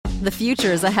The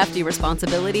future is a hefty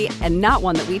responsibility and not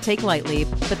one that we take lightly,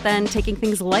 but then taking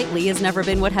things lightly has never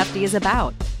been what Hefty is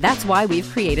about. That's why we've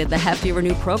created the Hefty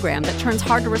Renew program that turns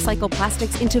hard-to-recycle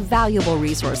plastics into valuable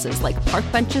resources like park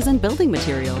benches and building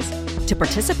materials. To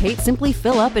participate, simply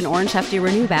fill up an orange Hefty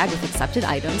Renew bag with accepted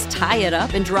items, tie it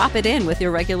up, and drop it in with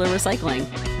your regular recycling.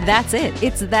 That's it.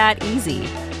 It's that easy.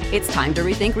 It's time to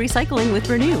rethink recycling with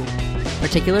Renew.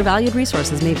 Particular valued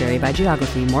resources may vary by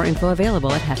geography. More info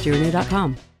available at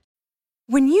heftyrenew.com.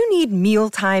 When you need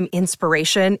mealtime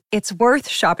inspiration, it's worth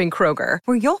shopping Kroger,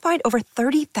 where you'll find over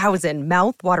 30,000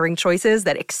 mouth-watering choices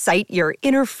that excite your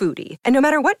inner foodie. And no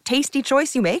matter what tasty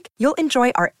choice you make, you'll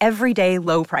enjoy our everyday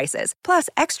low prices, plus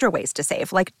extra ways to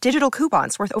save, like digital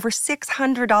coupons worth over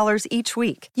 $600 each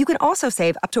week. You can also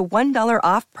save up to $1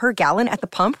 off per gallon at the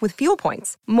pump with fuel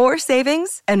points. More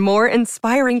savings and more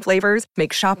inspiring flavors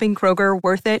make shopping Kroger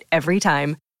worth it every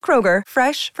time. Kroger,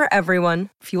 fresh for everyone.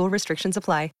 Fuel restrictions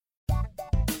apply.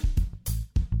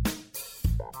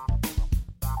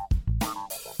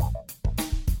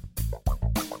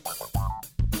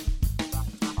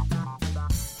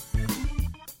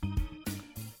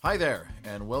 Hi there,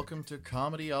 and welcome to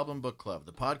Comedy Album Book Club,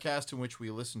 the podcast in which we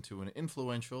listen to an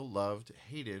influential, loved,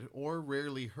 hated, or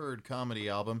rarely heard comedy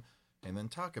album and then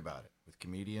talk about it with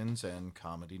comedians and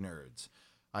comedy nerds.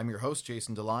 I'm your host,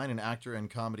 Jason DeLine, an actor and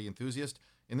comedy enthusiast.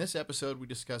 In this episode, we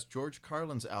discuss George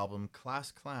Carlin's album,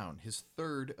 Class Clown, his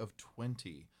third of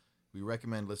 20. We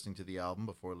recommend listening to the album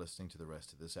before listening to the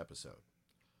rest of this episode.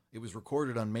 It was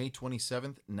recorded on May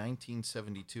 27th,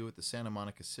 1972 at the Santa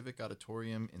Monica Civic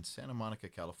Auditorium in Santa Monica,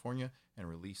 California, and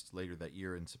released later that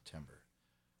year in September.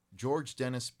 George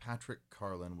Dennis Patrick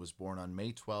Carlin was born on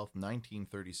May 12,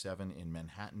 1937 in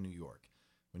Manhattan, New York.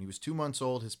 When he was 2 months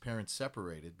old, his parents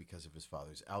separated because of his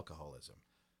father's alcoholism.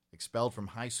 Expelled from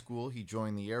high school, he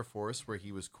joined the Air Force, where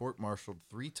he was court-martialed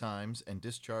 3 times and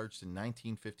discharged in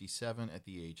 1957 at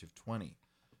the age of 20.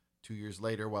 2 years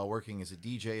later, while working as a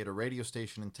DJ at a radio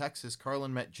station in Texas,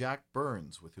 Carlin met Jack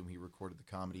Burns, with whom he recorded the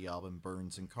comedy album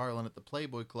Burns and Carlin at the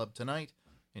Playboy Club Tonight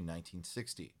in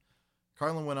 1960.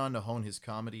 Carlin went on to hone his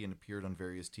comedy and appeared on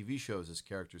various TV shows as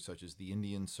characters such as the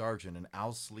Indian Sergeant and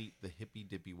Al Sleet, the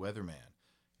hippy-dippy weatherman.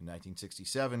 In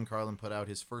 1967, Carlin put out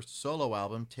his first solo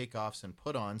album, Takeoffs and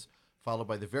Put-Ons, followed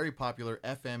by the very popular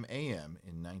FM/AM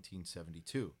in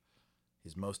 1972.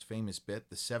 His most famous bit,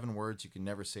 the 7 words you can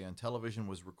never say on television,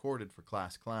 was recorded for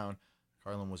Class Clown.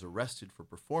 Carlin was arrested for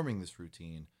performing this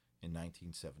routine in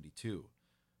 1972.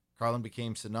 Carlin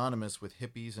became synonymous with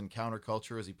hippies and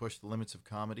counterculture as he pushed the limits of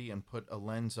comedy and put a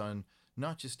lens on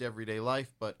not just everyday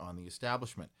life, but on the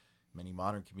establishment. Many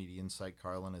modern comedians cite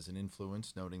Carlin as an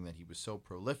influence, noting that he was so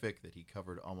prolific that he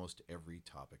covered almost every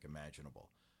topic imaginable.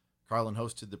 Carlin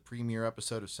hosted the premiere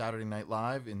episode of Saturday Night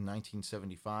Live in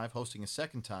 1975, hosting a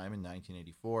second time in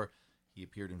 1984. He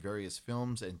appeared in various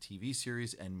films and TV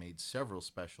series and made several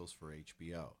specials for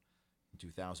HBO. In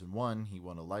 2001, he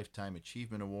won a Lifetime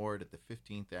Achievement Award at the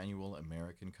 15th Annual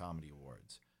American Comedy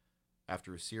Awards.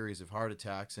 After a series of heart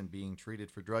attacks and being treated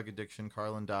for drug addiction,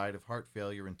 Carlin died of heart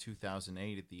failure in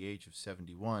 2008 at the age of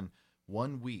 71,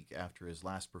 1 week after his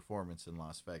last performance in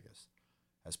Las Vegas.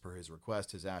 As per his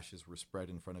request, his ashes were spread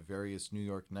in front of various New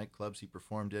York nightclubs he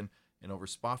performed in and over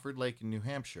Spofford Lake in New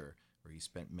Hampshire, where he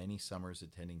spent many summers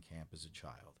attending camp as a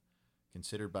child.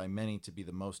 Considered by many to be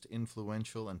the most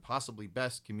influential and possibly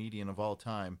best comedian of all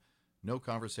time, no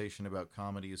conversation about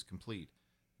comedy is complete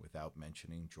without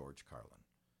mentioning George Carlin.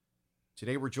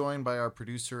 Today we're joined by our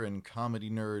producer and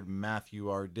comedy nerd, Matthew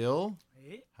Ardill.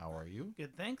 Hey. How are you?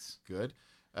 Good, thanks. Good.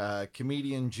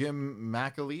 Comedian Jim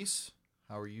McAleese.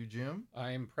 How are you, Jim?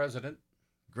 I am president.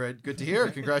 Great. Good to hear.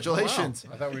 Congratulations.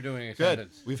 Wow. I thought we were doing Good.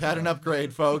 attendance. We've had an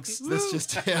upgrade, folks. This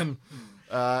just in.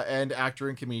 And actor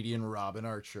and comedian Robin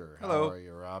Archer. Hello. How are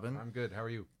you, Robin? I'm good. How are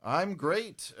you? I'm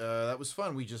great. That was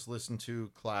fun. We just listened to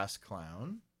Class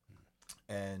Clown.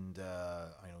 And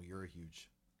I know you're a huge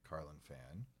Carlin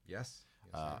fan. Yes.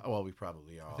 Well, we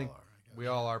probably all I think are. I guess. we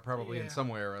all are probably in some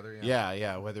way or other.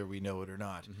 Yeah, whether we know it or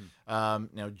not.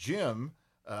 Mm-hmm. Now,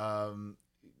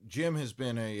 Jim has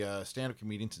been a stand-up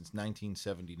comedian since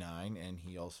 1979, and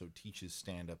he also teaches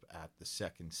stand-up at the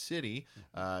Second City.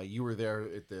 You were there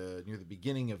at near the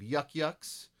beginning of Yuck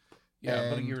Yucks. Yeah,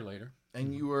 about a year later.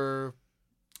 And you were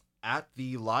at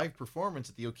the live performance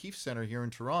at the O'Keefe Center here in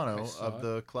Toronto of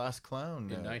the Class Clown.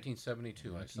 In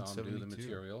 1972, I saw him do the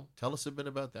material. Tell us a bit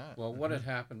about that. Well, what had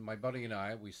happened, my buddy and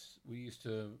I, we used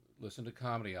to listen to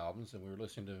comedy albums, and we were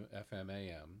listening to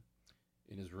FM/AM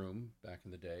in his room back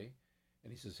in the day.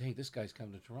 And he says, hey, this guy's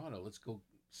coming to Toronto. Let's go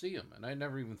see him. And I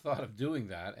never even thought of doing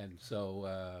that. And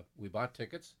so we bought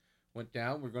tickets, went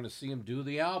down. We're going to see him do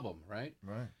the album, right?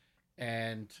 Right.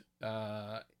 And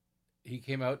he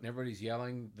came out and everybody's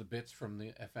yelling the bits from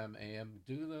the FM AM,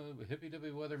 do the hippy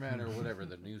dippy weatherman or whatever,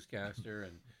 the newscaster,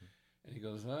 and he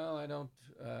goes, well, I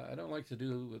don't like to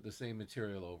do the same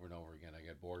material over and over again. I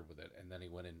get bored with it. And then he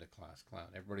went into Class Clown.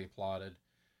 Everybody applauded.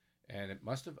 And it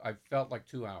must have, I felt like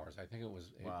 2 hours. I think it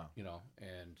was, wow.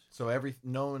 And. So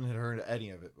no one had heard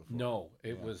any of it before. No,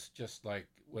 it was just like,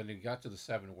 when it got to the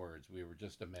 7 words, we were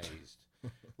just amazed.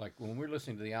 Like when we were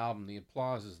listening to the album, the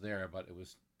applause is there, but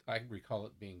I recall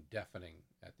it being deafening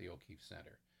at the O'Keefe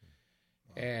Center.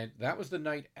 Wow. And that was the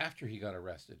night after he got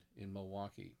arrested in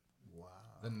Milwaukee. Wow.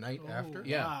 The night after?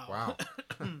 Yeah. Wow.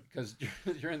 Because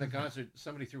during the concert,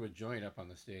 somebody threw a joint up on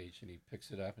the stage, and he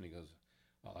picks it up, and he goes,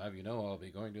 I'll have you know I'll be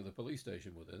going to the police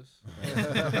station with this.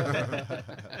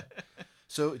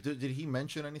 So did he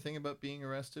mention anything about being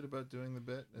arrested, about doing the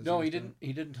bit? No, he didn't.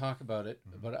 He didn't talk about it.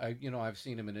 Mm-hmm. But I've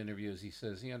seen him in interviews. He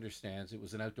says he understands. It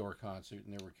was an outdoor concert,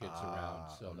 and there were kids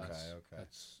around, so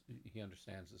that's he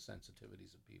understands the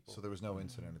sensitivities of people. So there was no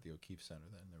incident at the O'Keefe Center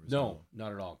then. There was no,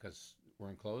 not at all, because we're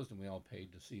enclosed, and we all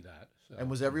paid to see that. So. And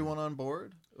was everyone on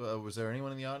board? Was there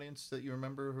anyone in the audience that you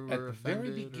remember who were offended? At the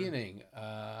very beginning,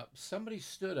 somebody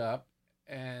stood up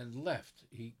and left.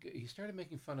 He started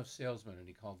making fun of salesmen, and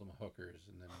he called them hookers,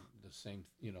 and then the same,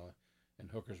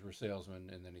 and hookers were salesmen,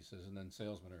 and then he says, and then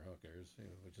salesmen are hookers,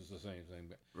 which is the same thing.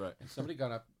 But, right. And somebody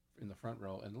got up in the front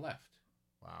row and left.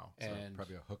 Wow. And so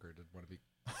probably a hooker didn't want to be.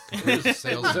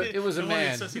 It was a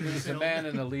man. It was a man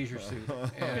in a leisure suit,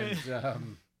 and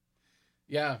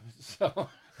yeah. So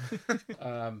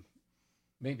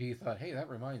maybe he thought, hey, that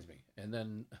reminds me, and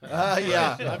then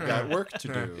yeah, I've got work to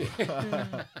do.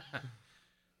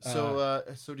 So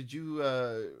did you?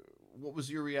 What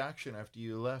was your reaction after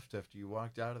you left? After you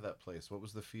walked out of that place, what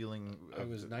was the feeling? I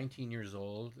was 19 years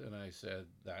old, and I said,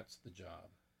 "That's the job.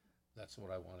 That's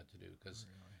what I wanted to do." Because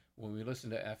when we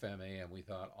listened to FM AM, we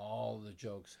thought all the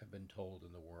jokes have been told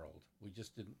in the world. We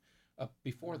just didn't.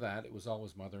 Before that, it was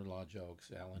always mother-in-law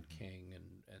jokes, Alan King,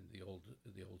 and the old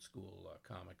school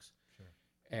comics. Sure.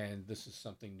 And this is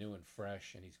something new and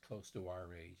fresh, and he's close to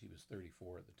our age. He was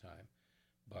 34 at the time.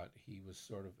 But he was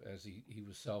sort of, as he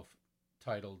was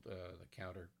self-titled the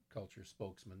counterculture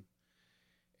spokesman,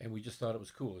 and we just thought it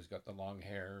was cool. He's got the long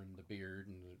hair and the beard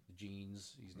and the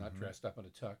jeans. He's not dressed up in a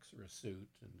tux or a suit,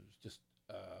 and it was just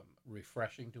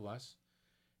refreshing to us.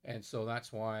 And so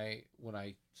that's why when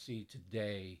I see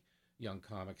today young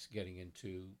comics getting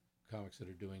into comics that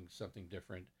are doing something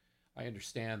different, I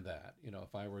understand that.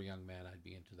 If I were a young man, I'd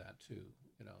be into that too.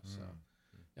 So.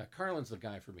 Yeah, Carlin's the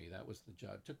guy for me. That was the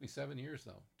job. It took me 7 years,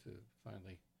 though, to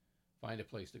finally find a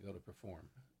place to go to perform.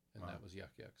 And that was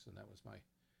Yuck Yucks. And that was my,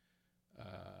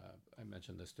 I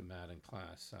mentioned this to Matt in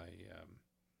class. I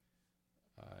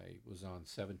was on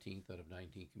 17th out of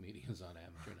 19 comedians on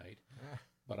amateur night.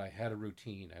 But I had a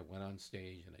routine. I went on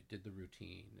stage and I did the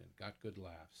routine and got good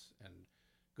laughs and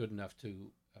good enough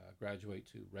to graduate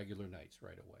to regular nights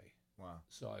right away. Wow.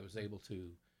 So I was able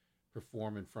to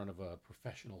perform in front of a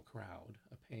professional crowd,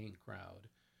 a paying crowd,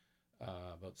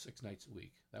 about 6 nights a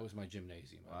week. That was my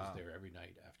gymnasium. Wow. I was there every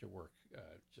night after work,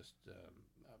 just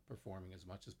performing as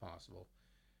much as possible.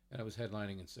 And I was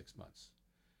headlining in 6 months.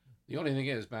 The only thing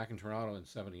is, back in Toronto in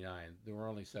 '79, there were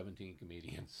only 17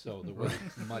 comedians, so there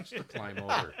wasn't much to climb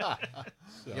over.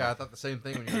 So. Yeah, I thought the same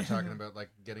thing when you were talking about like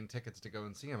getting tickets to go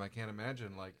and see him. I can't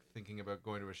imagine like thinking about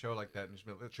going to a show like that and just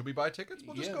be like, should we buy tickets?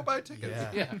 We'll just go buy tickets.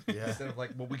 Yeah. Instead of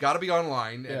like, well, we got to be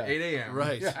online at 8 a.m.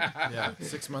 Right. Yeah.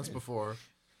 6 months before.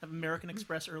 Have American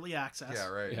Express early access. Yeah.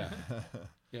 Right.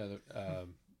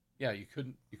 Yeah. You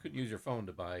couldn't use your phone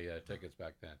to buy tickets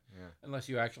back then, unless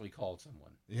you actually called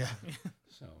someone. Yeah.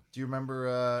 So. Do you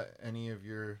remember any of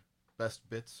your best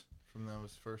bits from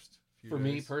those first few days? For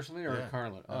me personally, or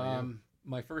Carlin? You.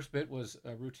 My first bit was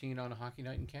a routine on a hockey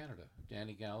night in Canada.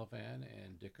 Danny Gallivan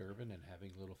and Dick Irvin, and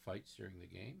having little fights during the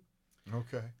game.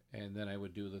 Okay. And then I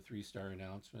would do the 3-star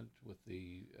announcement with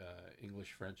the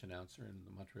English-French announcer in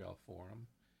the Montreal Forum.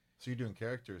 So you're doing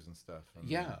characters and stuff.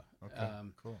 Yeah. Okay.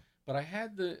 Cool. But I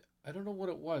had I don't know what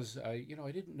it was. I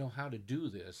didn't know how to do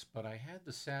this, but I had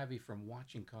the savvy from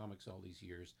watching comics all these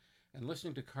years and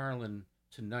listening to Carlin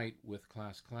tonight with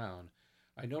Class Clown.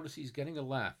 I noticed he's getting a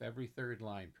laugh every third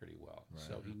line pretty well. Right.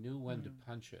 So he knew when to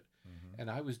punch it. Mm-hmm. And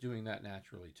I was doing that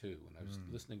naturally too. When I was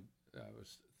listening, I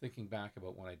was thinking back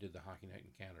about when I did the Hockey Night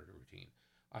in Canada routine.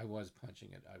 I was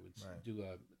punching it. I would do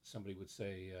somebody would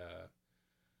say,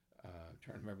 I'm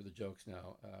trying to remember the jokes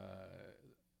now.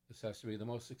 This has to be the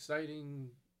most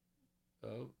exciting.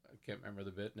 Oh, I can't remember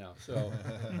the bit now. So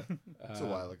it's a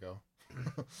while ago.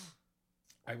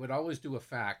 I would always do a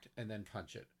fact and then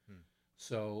punch it.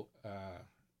 So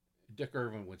Dick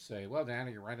Irvin would say, well,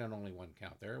 Danny, you're right on only one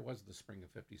count there. It was the spring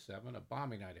of 57, a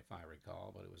balmy night if I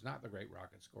recall, but it was not the great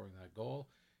Rocket scoring that goal.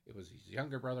 It was his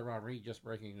younger brother, Henri, just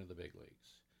breaking into the big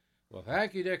leagues. Well,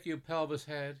 thank you, Dick, you pelvis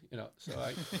head. So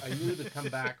I knew to come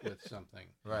back with something.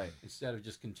 Right. Instead of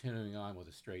just continuing on with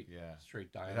a straight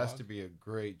dialogue. It has to be a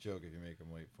great joke if you make them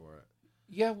wait for it.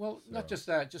 Yeah, well, not just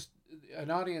that. Just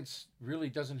an audience really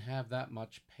doesn't have that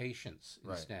much patience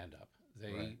in stand-up.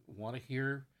 They want to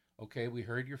hear, okay, we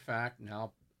heard your fact.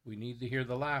 Now we need to hear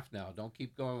the laugh now. Don't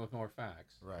keep going with more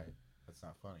facts. Right. That's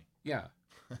not funny. Yeah.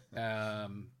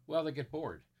 Well, they get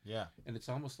bored. Yeah. And it's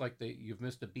almost like you've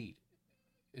missed a beat.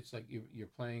 It's like you're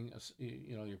playing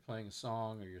you're playing a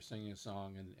song or you're singing a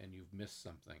song and you've missed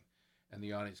something, and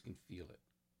the audience can feel it.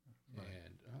 Right.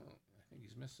 And I think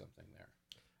he's missed something there.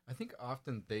 I think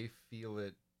often they feel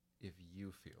it if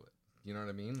you feel it. You know what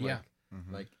I mean? Yeah.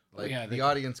 Like Yeah, the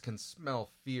audience can smell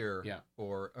fear Yeah.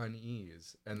 or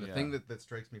unease. And the thing that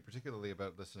strikes me particularly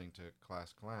about listening to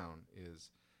Class Clown is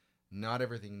not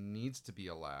everything needs to be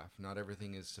a laugh. Not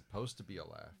everything is supposed to be a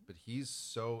laugh. But he's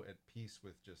so at peace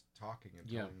with just talking and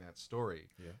telling that story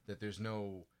that there's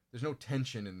no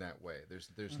tension in that way.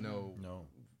 There's no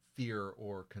fear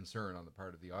or concern on the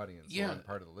part of the audience or on the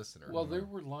part of the listener. Well, there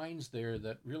were lines there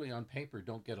that really on paper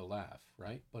don't get a laugh,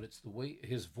 right? But it's the way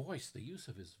his voice, the use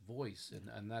of his voice,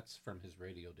 and that's from his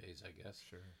radio days, I guess.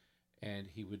 Sure. And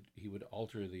he would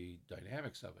alter the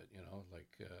dynamics of it, like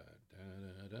da,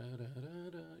 da, da,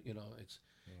 da, da, it's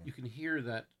you can hear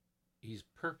that he's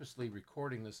purposely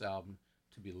recording this album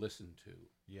to be listened to,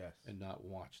 and not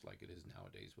watched like it is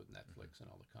nowadays with Netflix and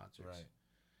all the concerts. Right.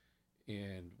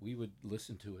 And we would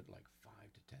listen to it like 5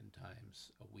 to 10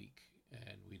 times a week,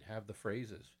 and we'd have the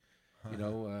phrases,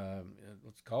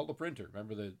 let's call the printer.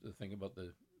 Remember the thing about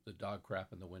the dog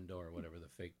crap in the window or whatever, the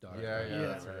fake dog. Yeah,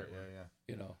 that's right.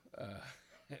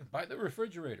 By the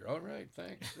refrigerator. All right,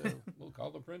 thanks. We'll call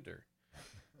the printer.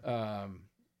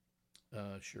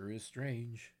 Sure is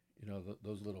strange.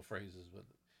 Those little phrases. But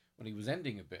when he was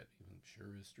ending a bit,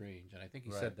 sure is strange. And I think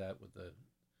he said that with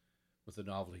the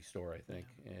novelty store, I think.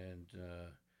 Yeah. And,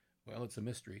 well, it's a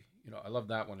mystery. I love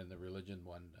that one in the religion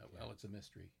one. Well, it's a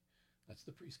mystery. That's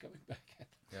the priest coming back at them.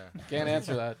 Yeah. Can't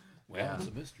answer that. Well, it's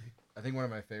a mystery. I think one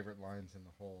of my favorite lines in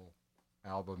the whole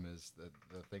album is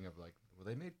the thing of like, well,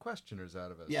 they made questioners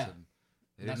out of us. Yeah. And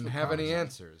they didn't have any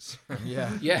answers.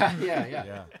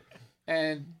 Yeah.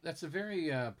 And that's a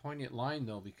very poignant line,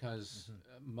 though, because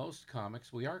most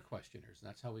comics, we are questioners. And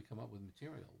that's how we come up with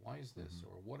material. Why is this?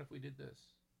 Or what if we did this?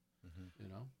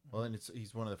 Well, and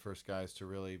he's one of the first guys to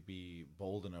really be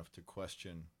bold enough to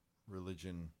question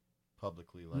religion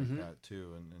publicly like that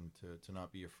too, and to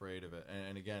not be afraid of it.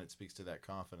 And again, it speaks to that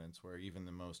confidence where even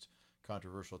the most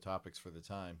controversial topics for the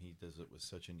time, he does it with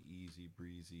such an easy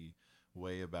breezy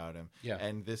way about him. Yeah.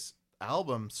 And this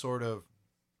album sort of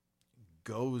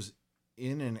goes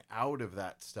in and out of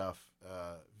that stuff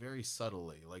very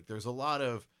subtly. Like there's a lot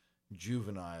of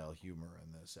juvenile humor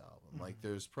in this album. Like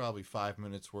there's probably 5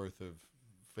 minutes worth of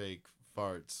fake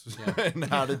farts and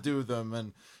how to do them,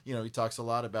 and he talks a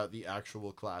lot about the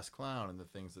actual Class Clown and the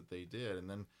things that they did,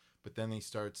 but then he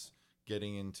starts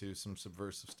getting into some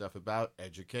subversive stuff about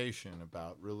education,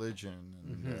 about religion,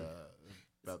 and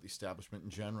about the establishment in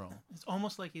general. It's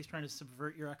almost like he's trying to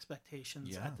subvert your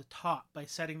expectations at the top by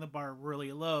setting the bar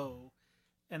really low,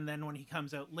 and then when he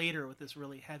comes out later with this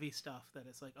really heavy stuff, that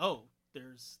it's like, oh,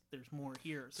 there's more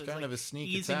here. So it's kind of a sneak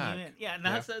easing attack. You in. Yeah, and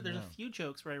that's there's a few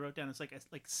jokes where I wrote down it's like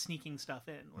sneaking stuff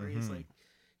in, where he's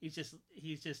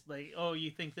just like, oh,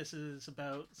 you think this is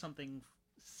about something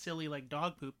silly like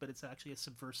dog poop, but it's actually a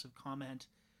subversive comment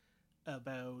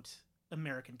about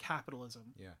American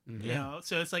capitalism.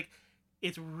 So it's like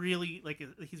it's really like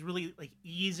he's really like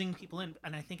easing people in,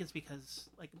 and I think it's because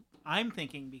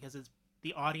it's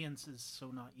the audience is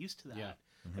so not used to that.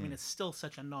 I mean, it's still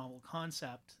such a novel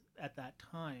concept at that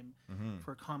time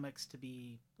for comics to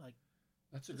be like.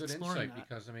 That's a good insight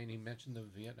because I mean he mentioned the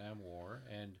Vietnam War,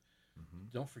 and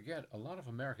don't forget a lot of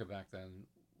America back then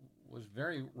was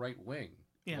very right wing.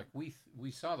 Yeah. Like we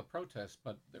saw the protests,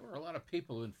 but there were a lot of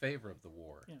people in favor of the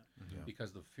war because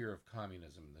of the fear of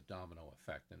communism and the domino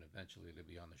effect, and eventually to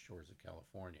be on the shores of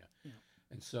California. Yeah.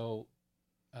 And so,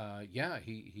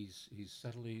 he's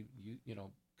subtly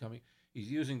coming. He's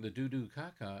using the doo-doo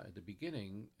caca at the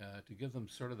beginning to give them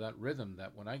sort of that rhythm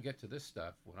that when I get to this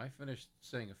stuff, when I finish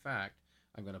saying a fact,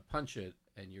 I'm going to punch it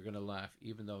and you're going to laugh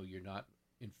even though you're not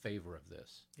in favor of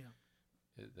this. Yeah.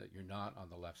 That you're not on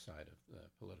the left side of the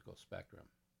political spectrum.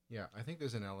 Yeah, I think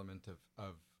there's an element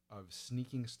of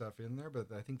sneaking stuff in there, but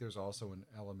I think there's also an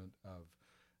element of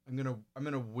I'm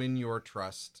gonna win your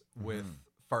trust with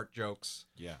fart jokes.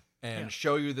 Yeah. And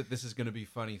show you that this is going to be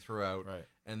funny throughout. Right.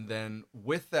 And then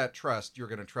with that trust, you're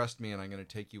going to trust me and I'm going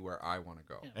to take you where I want to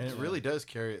go. Yeah. And it really does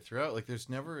carry it throughout. Like, there's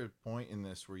never a point in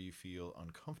this where you feel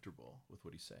uncomfortable with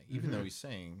what he's saying, even though he's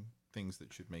saying things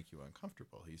that should make you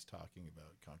uncomfortable. He's talking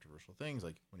about controversial things.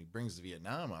 Like, when he brings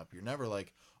Vietnam up, you're never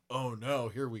like, oh no,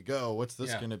 here we go. What's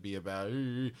this going to be about?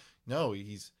 No,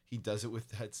 he does it with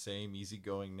that same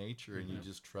easygoing nature, and you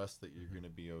just trust that you're going to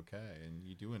be okay, and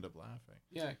you do end up laughing.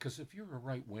 Yeah, because if you're a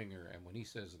right winger, and when he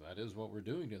says that is what we're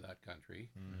doing to that country,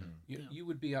 you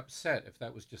would be upset if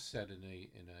that was just said in a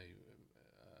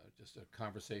just a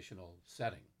conversational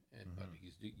setting. But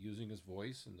he's using his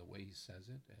voice and the way he says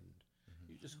it, and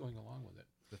you're just going along with it.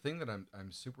 The thing that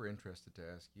I'm super interested to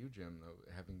ask you, Jim,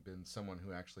 though, having been someone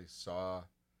who actually saw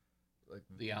like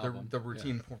the album, the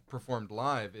routine performed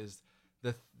live, is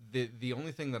the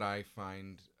only thing that I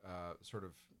find sort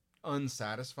of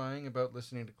unsatisfying about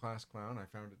listening to Class Clown. I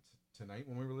found it tonight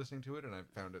when we were listening to it, and I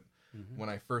found it when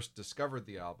I first discovered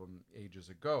the album ages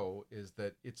ago, is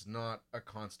that it's not a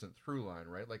constant through line,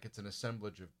 right? Like, it's an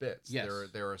assemblage of bits. Yes.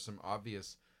 There are some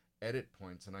obvious edit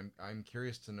points, and I'm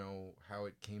curious to know how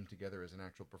it came together as an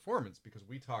actual performance, because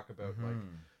we talk about like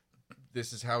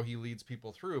this is how he leads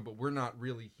people through, but we're not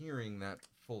really hearing that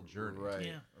full journey. Right.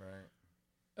 Yeah.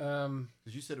 Right.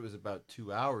 Because you said it was about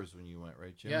 2 hours when you went,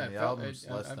 right, Jim? Yeah, the album's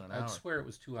less than an hour. I'd swear it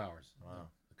was 2 hours. Wow.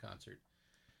 The concert.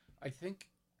 I think.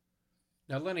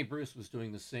 Now Lenny Bruce was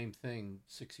doing the same thing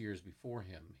 6 years before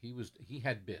him. He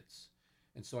had bits,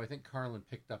 and so I think Carlin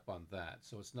picked up on that.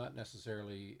 So it's not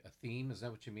necessarily a theme. Is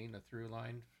that what you mean? A through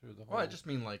line through the whole? Well, I just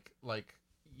mean like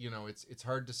it's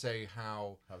hard to say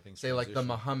how things say like the transition.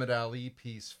 Muhammad Ali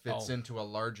piece fits into a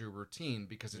larger routine,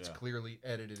 because it's Yeah. clearly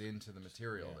edited into the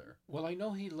material there. Well, I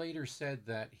know he later said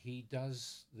that he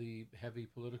does the heavy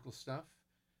political stuff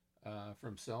for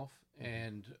himself,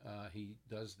 and he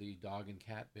does the dog and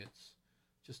cat bits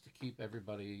just to keep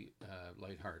everybody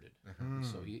lighthearted.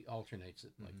 So he alternates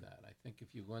it like that. I think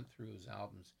if you went through his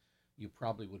albums, you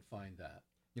probably would find that.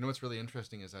 You know what's really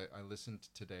interesting is I listened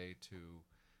today to,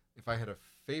 if I had a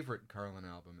favorite Carlin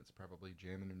album, it's probably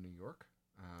Jammin' in New York.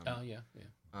 Yeah.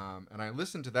 And I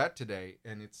listened to that today,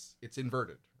 and it's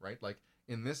inverted, right? Like,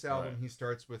 in this album, he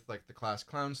starts with like the Class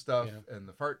Clown stuff and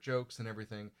the fart jokes and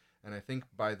everything. And I think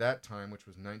by that time, which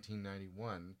was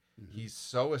 1991, he's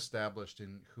so established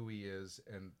in who he is,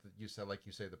 and you said, like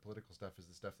you say, the political stuff is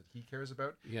the stuff that he cares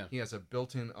about. Yeah. He has a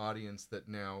built-in audience that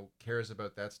now cares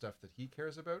about that stuff that he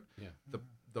cares about. Yeah.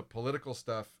 The political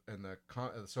stuff and the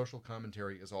social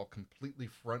commentary is all completely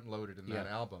front-loaded in that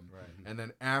album. Right. And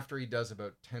then after he does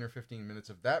about 10 or 15 minutes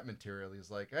of that material, he's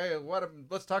like, hey,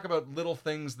 let's talk about little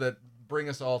things that bring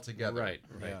us all together. Right.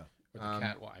 Yeah. With the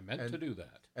cat, I meant to do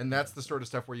that. And that's the sort of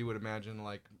stuff where you would imagine,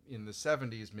 like, in the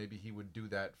 70s, maybe he would do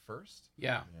that first.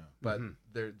 Yeah. But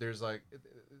there's like,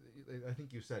 I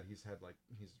think you said he's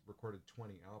recorded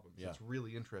 20 albums. Yeah. It's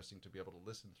really interesting to be able to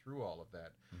listen through all of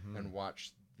that and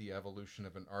watch the evolution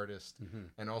of an artist,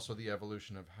 and also the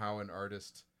evolution of how an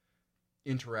artist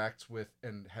interacts with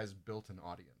and has built an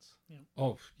audience. Yeah.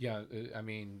 Oh, yeah. I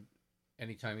mean,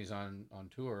 anytime he's on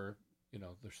tour,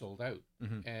 they're sold out.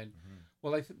 And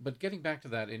well, but getting back to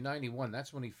that, in '91,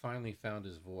 that's when he finally found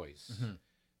his voice.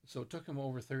 So it took him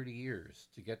over 30 years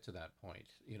to get to that point,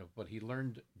 but he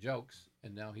learned jokes,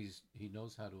 and now he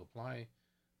knows how to apply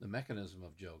the mechanism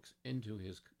of jokes into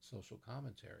his social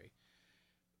commentary.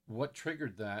 What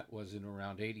triggered that was in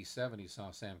around '87, he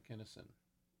saw Sam Kinison,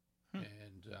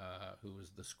 and who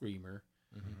was the Screamer,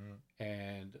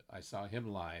 and I saw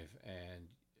him live, and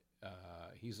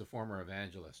he's a former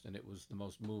evangelist, and it was the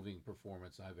most moving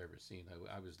performance I've ever seen.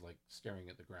 I was like staring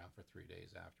at the ground for 3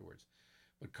 days afterwards.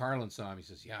 But Carlin saw him. He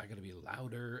says, "Yeah, I got to be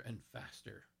louder and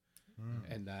faster,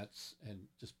 and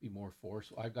just be more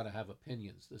forceful. I've got to have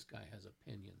opinions. This guy has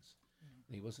opinions,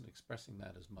 and he wasn't expressing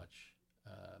that as much.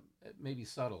 Maybe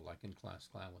subtle, like in Class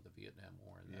Clown with the Vietnam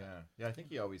War. And that. Yeah. I think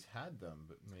he always had them,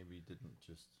 but maybe didn't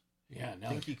just. Yeah, I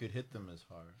think he could hit them as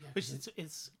hard. Yeah. Which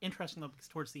it's interesting though, because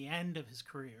towards the end of his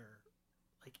career,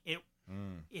 like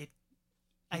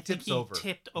I think he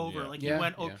tipped over. Yeah. Like he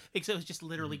went over, because it was just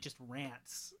literally just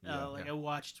rants. I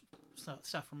watched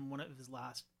stuff from one of his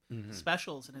last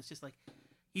specials, and it's just like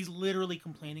he's literally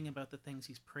complaining about the things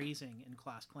he's praising in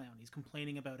Class Clown. He's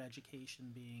complaining about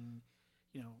education being,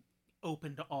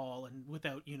 open to all and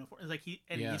without uniform. Like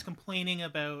he's complaining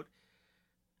about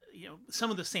some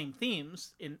of the same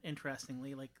themes.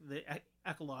 Interestingly, like the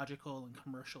ecological and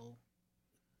commercial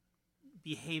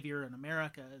behavior in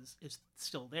America is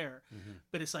still there.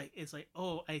 But it's like,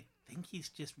 oh, I think he's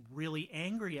just really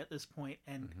angry at this point,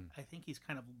 and I think he's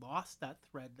kind of lost that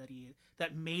thread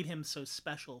that made him so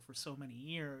special for so many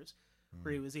years,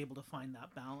 where he was able to find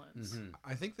that balance.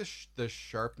 I think the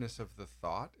sharpness of the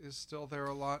thought is still there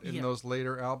a lot in those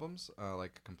later albums,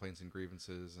 like Complaints and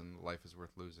Grievances and Life is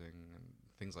Worth Losing and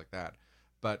things like that.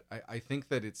 But I think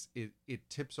that it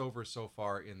tips over so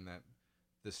far in that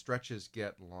the stretches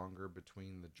get longer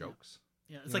between the jokes.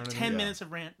 Yeah, it's like 10 minutes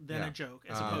of rant, then a joke,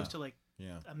 as opposed to like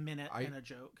a minute and a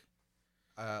joke.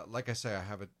 Like I say, I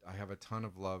have a ton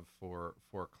of love for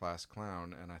Class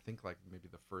Clown, and I think like maybe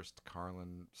the first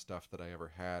Carlin stuff that I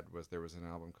ever had there was an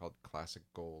album called Classic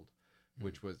Gold,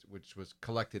 which was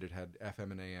collected. It had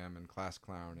FM and AM and Class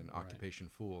Clown and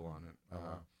Occupation Fool on it.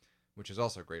 Which is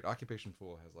also great. Occupation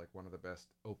Fool has like one of the best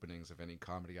openings of any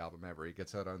comedy album ever. He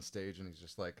gets out on stage and he's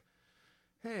just like,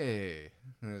 "Hey,"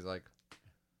 and he's like,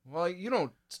 "Well, you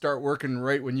don't start working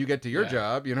right when you get to your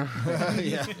job, you know."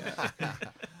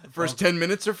 First 10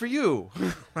 minutes are for you,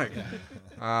 like,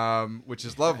 which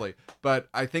is lovely. But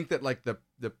I think that like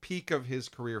the peak of his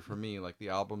career for me, like the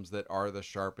albums that are the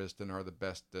sharpest and are the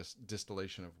best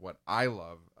distillation of what I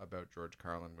love about George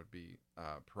Carlin would be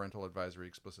Parental Advisory,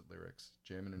 Explicit Lyrics,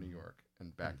 Jammin' in New York,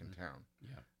 and Back in Town.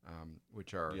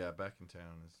 Which are Back in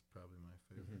Town is probably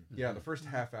my favorite. Yeah, the first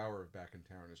half hour of Back in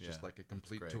Town is just like a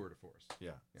complete tour de force.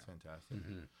 Yeah, it's fantastic.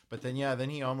 But then then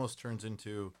he almost turns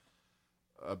into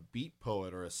a beat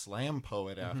poet or a slam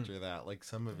poet after that. Like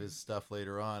some of his stuff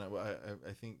later on,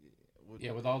 I think.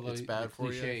 With all the, it's bad the for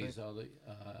cliches, you, all the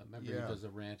remember he does a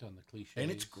rant on the cliches, and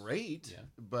it's great,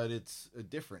 but it's a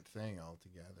different thing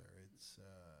altogether.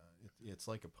 It's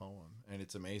like a poem, and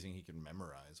it's amazing he can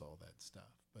memorize all that stuff.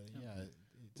 But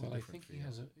it's I think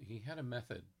he had a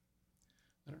method.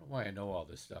 I don't know why I know all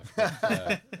this stuff,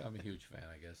 but I'm a huge fan,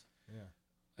 I guess. Yeah.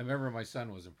 I remember my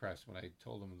son was impressed when I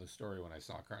told him the story when I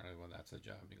saw Carlin, when that's a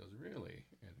job. He goes, "Really?"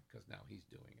 Because now he's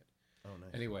doing it. Oh,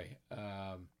 nice. Anyway,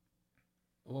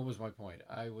 what was my point?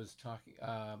 I was talking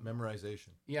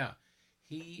memorization. Yeah,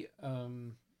 he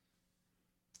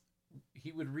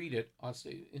would read it on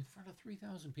stage in front of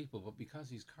 3,000 people, but because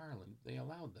he's Carlin, they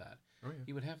allowed that. Oh, yeah.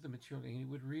 He would have the material, and he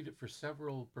would read it for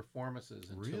several performances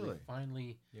until he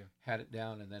finally had it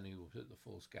down, and then he would put the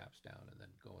full scaps down, and then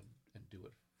go and do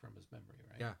it from his memory,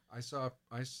 right? Yeah,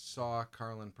 I saw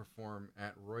Carlin perform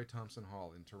at Roy Thompson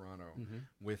Hall in Toronto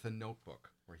with a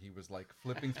notebook where he was like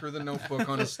flipping through the notebook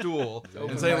on a stool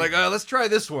and saying like, "Let's try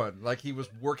this one." Like he was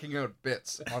working out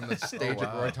bits on the stage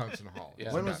at Roy Thompson Hall.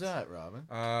 Yeah. When was that, Robin?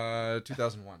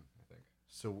 2001, I think.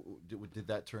 So did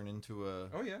that turn into a?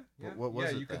 Oh yeah. What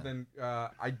was it? You could then.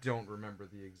 I don't remember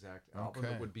the exact album.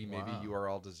 It would be maybe You Are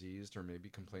All Diseased or maybe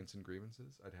Complaints and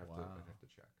Grievances. I'd have to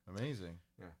check. Amazing.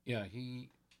 Yeah. He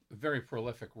a very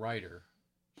prolific writer.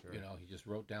 Sure. You know, he just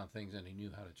wrote down things and he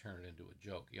knew how to turn it into a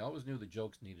joke. He always knew the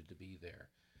jokes needed to be there,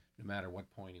 no matter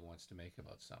what point he wants to make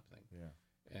about something.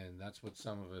 Yeah. And that's what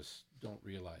some of us don't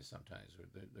realize sometimes.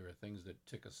 There are things that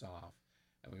tick us off,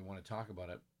 and we want to talk about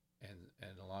it.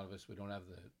 And a lot of us, we don't have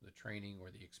the training or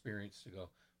the experience to go,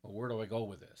 well, where do I go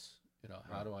with this? You know,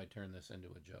 how do I turn this into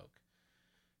a joke?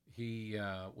 He,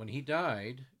 when he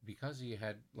died, because he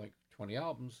had like 20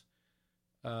 albums,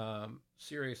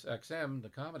 Sirius XM, the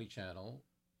comedy channel,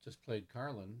 just played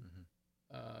Carlin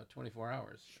 24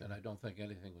 hours, and I don't think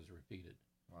anything was repeated.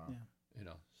 Wow. Yeah. You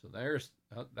know, so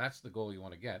that's the goal you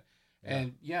want to get. Yeah.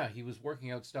 And he was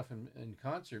working out stuff in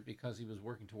concert because he was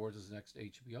working towards his next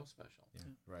HBO special. Yeah.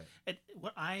 Right. And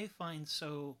what I find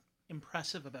so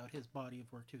impressive about his body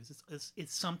of work too is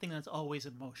it's something that's always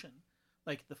in motion.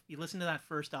 Like you listen to that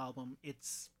first album,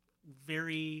 it's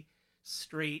very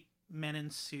straight men in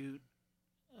suit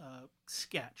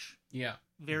sketch. Yeah.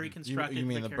 Very constructed. You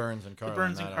mean the Burns and Carlin? The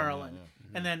Burns and Carlin.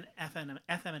 And then FM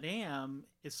and AM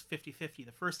is 50-50.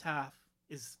 The first half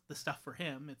is the stuff for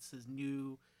him. It's his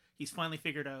new. He's finally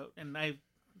figured out. And I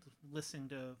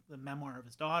listened to the memoir of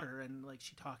his daughter, and like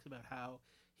she talks about how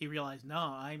he realized, no,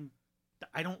 I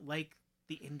don't like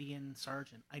the Indian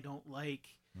sergeant. I don't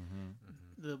like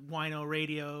the wino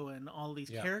radio and all these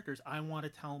characters. I want to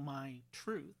tell my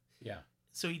truth. Yeah.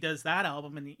 So he does that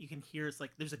album, and you can hear it's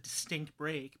like there's a distinct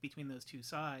break between those two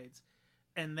sides,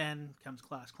 and then comes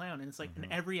Class Clown, and it's like in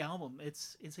every album,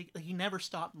 it's like he never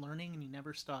stopped learning, and he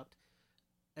never stopped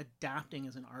adapting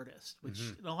as an artist, which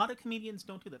a lot of comedians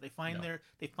don't do that. They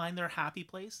find their happy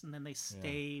place, and then they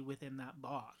stay within that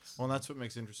box. Well, and that's what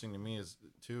makes it interesting to me is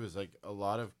like a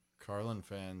lot of Carlin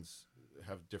fans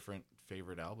have different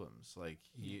favorite albums. Like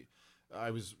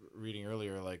I was reading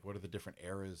earlier, like, what are the different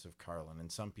eras of Carlin?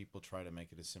 And some people try to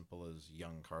make it as simple as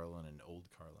young Carlin and old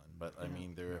Carlin. But, I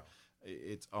mean,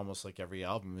 it's almost like every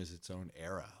album is its own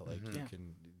era. Like Mm-hmm. you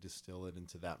can distill it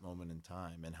into that moment in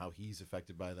time and how he's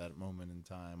affected by that moment in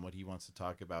time, what he wants to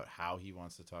talk about, how he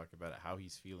wants to talk about it, how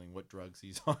he's feeling, what drugs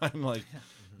he's on. Like,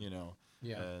 you know,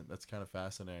 that's kind of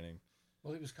fascinating.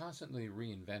 Well, he was constantly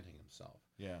reinventing himself.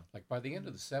 Yeah. Like by the end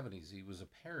of the 70s, he was a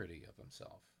parody of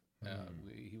himself.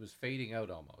 He was fading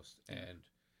out almost. And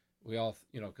we all,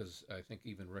 because I think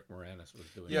even Rick Moranis was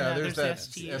doing Yeah, that. there's that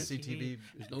SCTV. SCTV.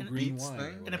 There's no green Beats wine. thing. or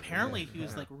And whatever. apparently he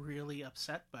was Yeah. like really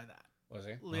upset by that. Was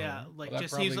he? Yeah, like Well, that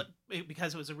just he's probably- like,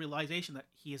 because it was a realization that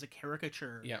he is a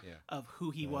caricature Yeah. Yeah. of who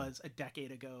he was a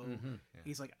decade ago. Mm-hmm.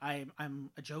 He's like,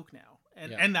 I'm a joke now,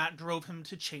 and Yeah. and that drove him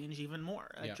to change even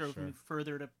more. It Yeah, drove sure. him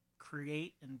further to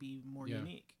create and be more Yeah.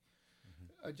 unique.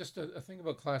 Just a thing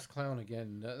about Class Clown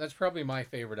again. That's probably my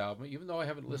favorite album, even though I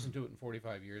haven't listened to it in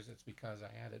 45 years. That's because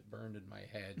I had it burned in my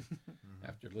head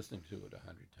after listening to it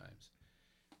 100 times.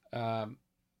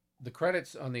 The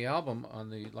credits on the album,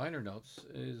 on the liner notes,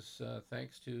 is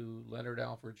thanks to Leonard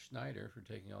Alfred Schneider for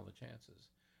taking all the chances,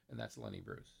 and that's Lenny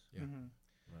Bruce. Yeah. Mhm.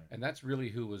 And that's really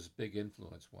who his big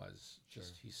influence was.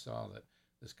 Just he saw that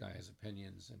this guy has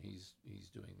opinions, and he's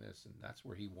doing this, and that's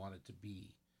where he wanted to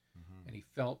be. And he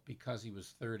felt because he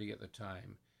was 30 at the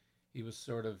time, he was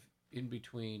sort of in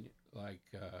between like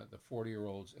the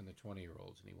 40-year-olds and the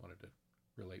 20-year-olds, and he wanted to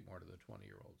relate more to the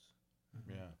 20-year-olds.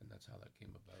 Yeah. And that's how that came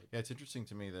about. Yeah, it's interesting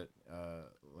to me that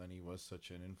Lenny was such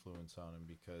an influence on him,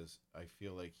 because I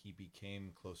feel like he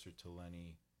became closer to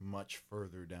Lenny much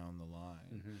further down the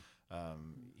line.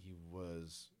 He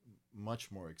was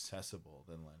much more accessible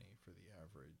than Lenny for the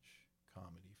average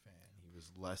comedy fan. He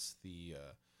was less the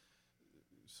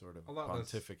sort of A lot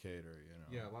less- pontificator,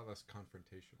 Yeah, a lot less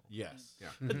confrontational. Yes. Yeah.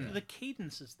 But the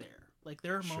cadence is there. Like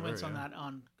there are Sure, moments on yeah. that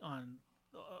on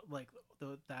like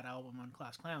that album on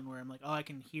Class Clown where I'm like, oh, I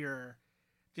can hear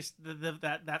just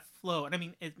that flow. And I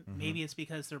mean, maybe it's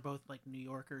because they're both like New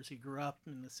Yorkers who grew up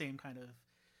in the same kind of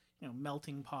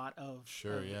melting pot of,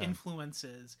 Sure, of yeah.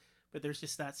 influences. But there's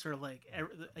just that sort of like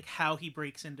how he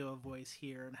breaks into a voice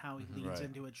here and how he leads Right.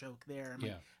 into a joke there. I'm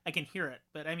like, Yeah. I can hear it,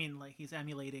 but I mean, like he's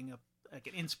emulating like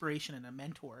an inspiration and a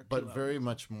mentor. But to him. very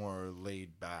much more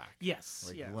laid back. Yes,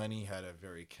 Like yeah. Lenny had a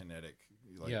very kinetic,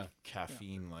 like Yeah.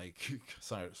 caffeine-like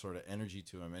sort of energy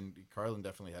to him, and Carlin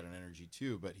definitely had an energy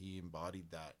too. But he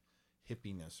embodied that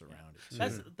hippiness around it.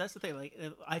 Too. That's the thing. Like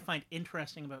I find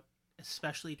interesting about,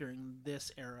 especially during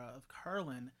this era of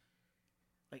Carlin,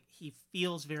 like he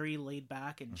feels very laid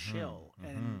back and chill,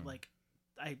 and like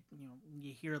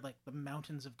you hear like the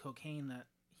mountains of cocaine that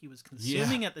he was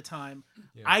consuming at the time.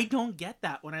 Yeah. I don't get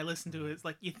that when I listen to it. It's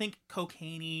like you think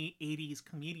cocaine-y 80s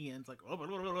comedians like, oh, blah,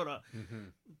 blah, blah, blah.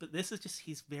 But this is just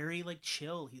he's very like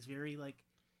chill. He's very like.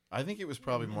 I think it was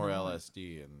probably more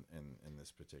LSD in this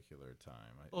particular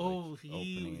time.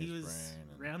 He was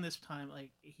around this time.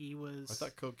 Like he was. I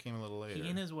thought coke came a little later. He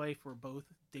and his wife were both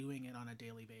doing it on a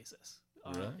daily basis.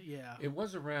 Really? Yeah. It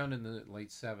was around in the late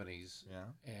 70s, Yeah.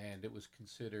 and it was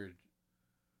considered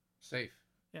safe.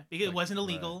 Yeah, because it wasn't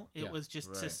illegal. Right. It Yeah. was just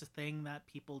a thing that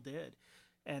people did,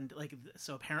 and like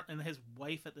so apparently his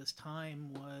wife at this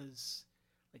time was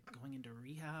like going into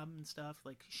rehab and stuff.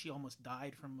 Like she almost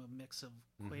died from a mix of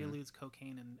Quaaludes,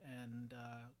 cocaine, and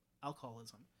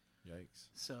alcoholism. Yikes.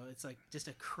 So it's like just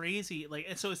a crazy like,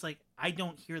 and so it's like I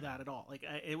don't hear that at all. Like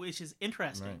which is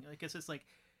interesting. Right. Like it's just like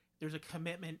there's a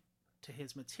commitment to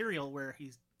his material where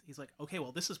he's like, okay,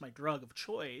 well, this is my drug of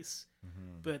choice,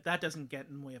 but that doesn't get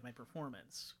in the way of my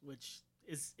performance, which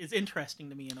is interesting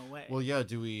to me in a way. Well, yeah.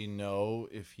 Do we know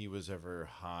if he was ever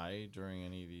high during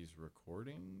any of these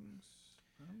recordings?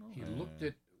 I don't know. He looked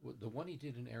at the one he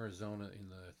did in Arizona in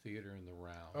the theater in the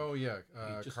Round. Oh yeah,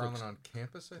 He just Carlin looks on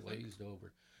campus. I think. glazed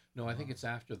over. No, I think it's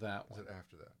after that Is one. it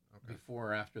after that? Okay.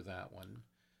 Before or after that one,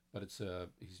 but it's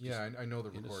he's just Yeah, I know the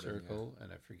in recording. a circle,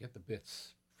 and I forget the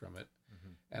bits from it,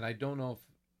 Mhm. and I don't know if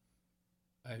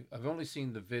I've only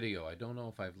seen the video. I don't know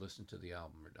if I've listened to the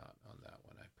album or not on that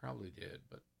one. I probably did,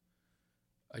 but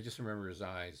I just remember his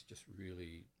eyes just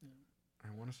really I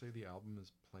want to say the album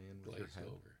is playing with your glazed head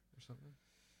over. or something.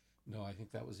 No, I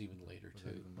think that was even later Was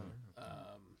that too. even later?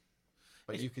 Okay.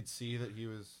 But you could see that he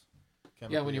was.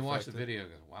 Yeah, when you watch the affected. video, you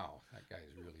go, "Wow, that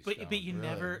guy's really." But stoned." you Really?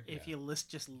 never, if Yeah. you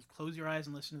just close your eyes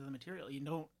and listen to the material, you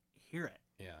don't hear it.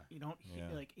 Yeah. You don't hear,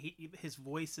 Yeah. like his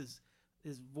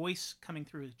voice coming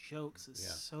through his jokes is Yeah.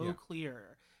 so Yeah.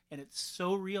 clear and it's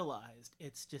so realized.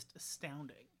 It's just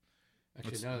astounding.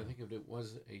 Actually, now that I think of it, it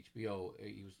was HBO.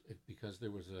 Because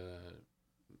there was a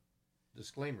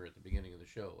disclaimer at the beginning of the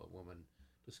show, a woman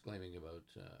disclaiming about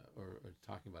or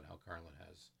talking about how Carlin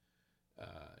has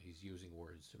he's using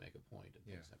words to make a point and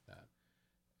things like that.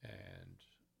 And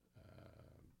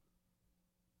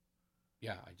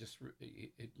yeah,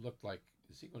 it looked like,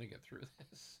 is he going to get through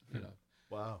this? You know.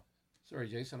 Wow. Sorry,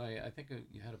 Jason. I think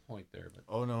you had a point there, but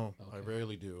Oh no, okay. I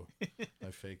rarely do.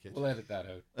 I fake it. We'll edit that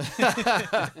out.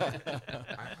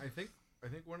 I think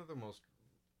one of the most,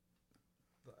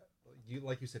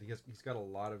 like you said, he's got a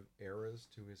lot of eras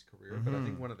to his career, but I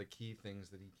think one of the key things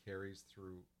that he carries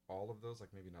through all of those, like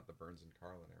maybe not the Burns and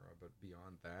Carlin era, but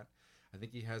beyond that, I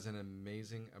think he has an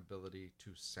amazing ability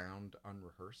to sound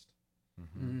unrehearsed.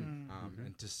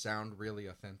 And to sound really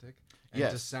authentic, and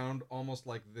to sound almost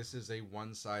like this is a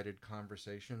one-sided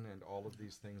conversation, and all of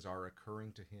these things are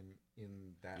occurring to him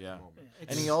in that moment.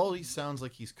 And he always sounds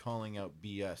like he's calling out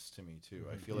BS to me too.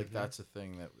 I feel like that's a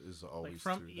thing that is always like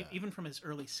from through that. even from his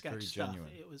early sketch Very stuff.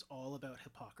 genuine. It was all about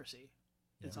hypocrisy.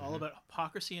 It's all about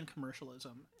hypocrisy and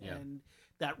commercialism, and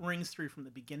that rings through from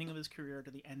the beginning of his career to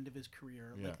the end of his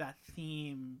career. Like that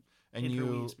theme. And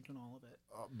interweaves between all of it.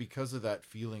 Because of that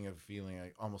feeling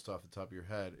like, almost off the top of your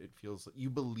head, it feels like you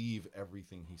believe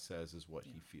everything he says is what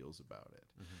he feels about it.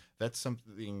 That's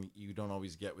something you don't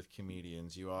always get with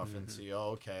comedians. You often see, oh,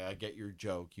 okay, I get your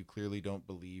joke. You clearly don't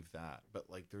believe that. But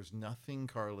like, there's nothing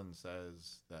Carlin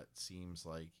says that seems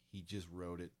like he just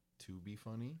wrote it to be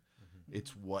funny.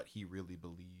 It's what he really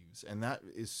believes. And that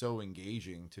is so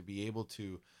engaging to be able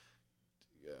to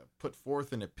put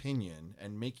forth an opinion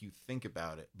and make you think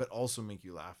about it, but also make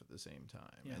you laugh at the same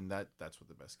time. And that's what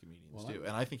the best comedians do.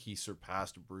 And I think he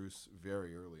surpassed Bruce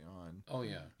very early on. Oh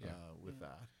yeah, with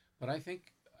that. But I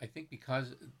think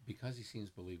because he seems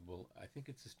believable, I think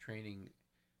it's his training.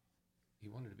 He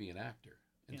wanted to be an actor,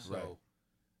 and so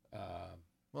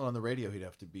well, on the radio he'd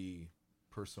have to be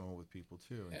personal with people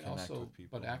too, and connect also, with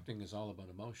people. But acting is all about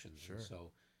emotions. Sure. And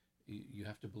so you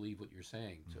have to believe what you're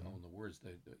saying to own the words,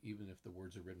 even if the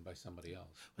words are written by somebody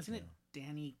else. Wasn't it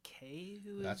Danny Kaye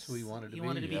That's who he wanted to be. He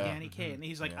wanted to be Yeah. Danny Kaye, and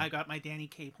he's like, I got my Danny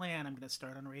Kaye plan. I'm going to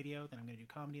start on radio, then I'm going to do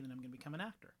comedy, then I'm going to become an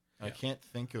actor. I can't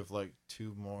think of like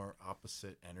two more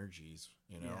opposite energies,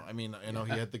 you know. Yeah. I mean, I know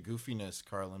he had the goofiness,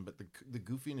 Carlin, but the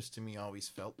goofiness to me always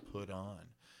felt put on.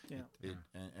 Yeah.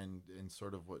 And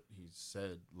sort of what he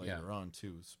said later on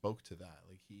too spoke to that.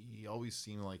 Like he always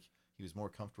seemed like he was more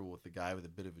comfortable with the guy with a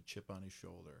bit of a chip on his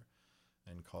shoulder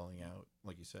and calling out,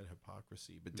 like you said,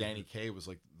 hypocrisy. But Danny Kaye was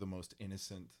like the most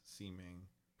innocent seeming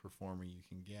performer you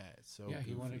can get. So yeah,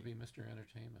 he goofy. wanted to be Mr.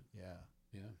 Entertainment. Yeah.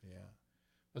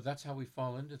 But that's how we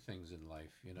fall into things in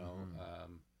life, you know.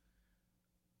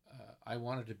 I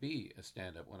wanted to be a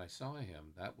stand-up when I saw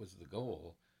him. That was the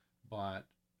goal,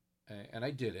 and I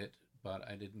did it, but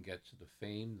I didn't get to the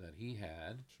fame that he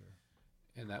had. Sure.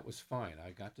 And that was fine.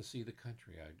 I got to see the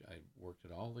country. I worked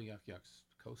at all the Yuck Yucks,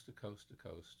 coast to coast to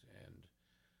coast,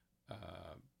 and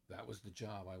that was the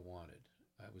job I wanted.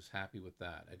 I was happy with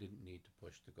that. I didn't need to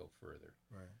push to go further.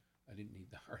 Right. I didn't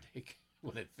need the heartache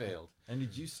when it failed. And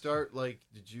did you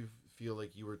feel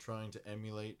like you were trying to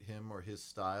emulate him or his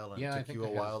style, and Yeah, I it took think you a I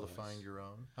have while to voice. find your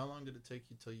own? How long did it take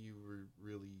you till you were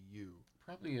really you?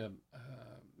 Probably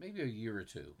maybe a year or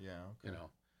two. Yeah, okay. You know.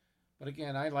 But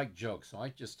again, I like jokes, so I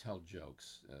just tell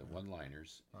jokes,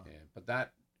 one-liners. But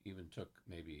that even took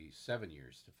maybe 7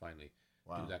 years to finally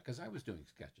do that, because I was doing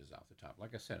sketches off the top.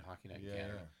 Like I said, Hockey Night in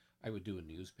Canada. I would do a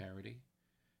news parody,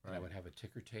 and I would have a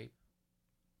ticker tape.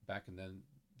 Back in the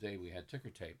day, we had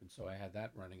ticker tape, and so I had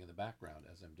that running in the background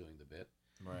as I'm doing the bit.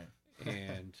 Right.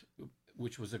 And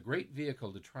which was a great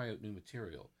vehicle to try out new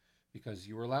material, because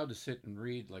you were allowed to sit and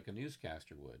read like a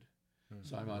newscaster would.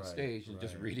 So I'm on stage and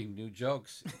just reading new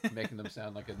jokes, making them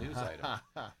sound like a news item.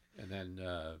 And then,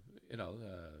 the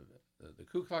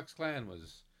Ku Klux Klan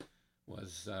was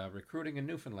recruiting in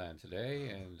Newfoundland today,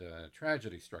 and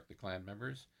tragedy struck the Klan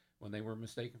members when they were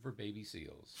mistaken for baby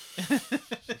seals.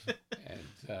 And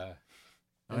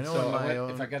know so in my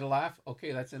own... if I get a laugh,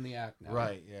 okay, that's in the act now.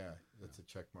 Right, yeah. That's a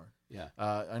check mark. Yeah.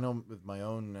 I know with my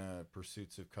own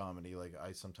pursuits of comedy, like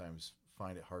I sometimes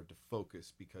find it hard to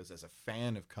focus, because as a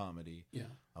fan of comedy,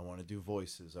 I want to do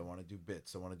voices, I want to do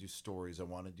bits, I want to do stories, I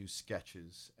want to do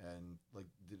sketches. And like,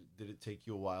 did it take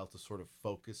you a while to sort of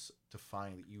focus to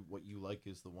find that what you like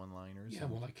is the one-liners? Yeah,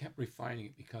 well, I kept refining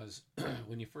it, because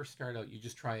when you first start out, you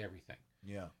just try everything.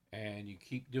 Yeah. And you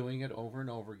keep doing it over and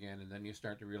over again, and then you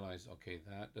start to realize, okay,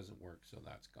 that doesn't work, so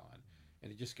that's gone.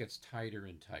 And it just gets tighter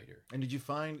and tighter. And did you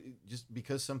find, just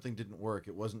because something didn't work,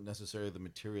 it wasn't necessarily the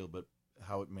material, but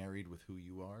how it married with who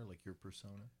you are, like your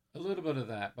persona? A little bit of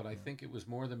that, but I think it was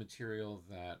more the material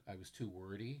that I was too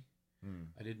wordy.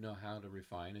 I didn't know how to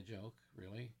refine a joke,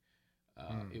 really.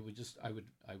 It would just,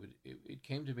 it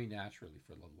came to me naturally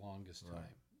for the longest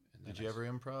time. And then Did you ever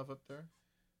improv up there?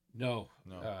 No.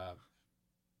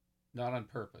 Not on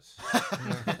purpose.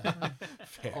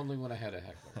 Fair. Only when I had a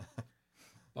heckler.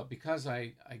 But because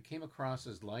I came across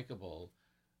as likable,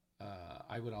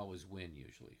 I would always win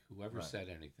usually. Whoever Right. said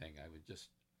anything,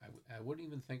 I wouldn't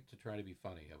even think to try to be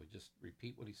funny. I would just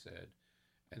repeat what he said,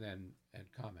 and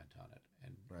comment on it.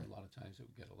 And Right. a lot of times it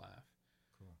would get a laugh.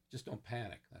 Cool. Just don't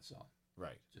panic. That's all.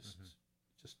 Right. Just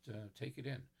take it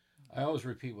in. I always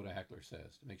repeat what a heckler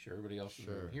says to make sure everybody else in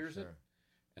the room hears it,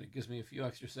 and it gives me a few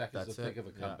extra seconds to think of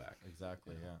a comeback. Yeah,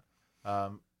 exactly. Yeah.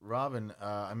 Robin,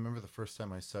 I remember the first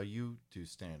time I saw you do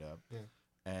stand up,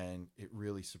 and it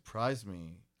really surprised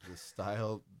me the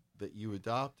style that you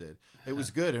adopted. It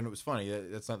was good and it was funny.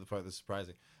 That's not the part that's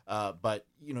surprising. But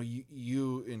you know,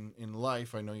 you in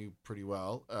life, I know you pretty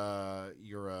well.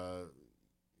 You're a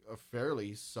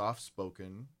fairly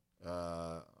soft-spoken.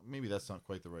 Maybe that's not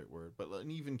quite the right word, but an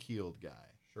even-keeled guy.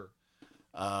 Sure.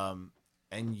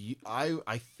 And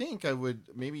I think I would,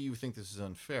 maybe you think this is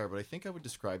unfair, but I think I would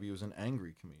describe you as an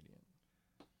angry comedian.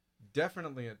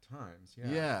 Definitely at times,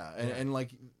 yeah. Yeah, and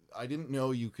like, I didn't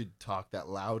know you could talk that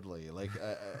loudly. Like,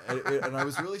 and I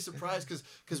was really surprised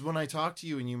because when I talk to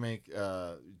you and you make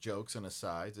jokes and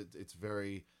asides, it's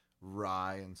very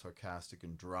wry and sarcastic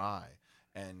and dry.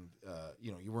 And,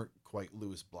 you know, you weren't quite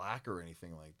Lewis Black or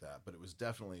anything like that, but it was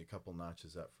definitely a couple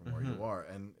notches up from where you are.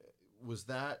 And was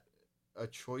that a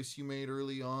choice you made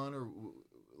early on, or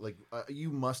like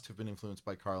you must have been influenced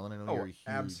by Carlin? I know you're a huge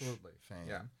absolutely.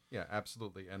 fan. Yeah,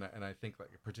 absolutely. And I think like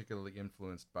particularly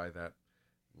influenced by that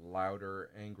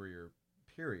louder, angrier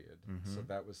period. So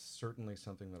that was certainly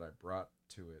something that I brought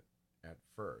to it at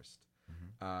first.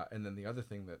 And then the other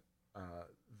thing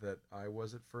that I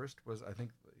was at first was, I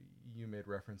think you made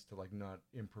reference to like not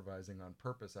improvising on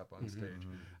purpose up on stage.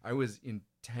 I was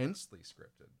intensely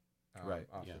scripted.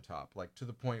 Off the top, like to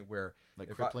the point where, like,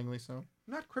 cripplingly so?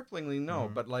 Not cripplingly,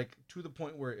 no, but like to the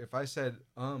point where if I said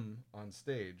on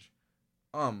stage,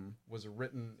 was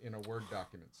written in a Word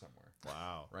document somewhere.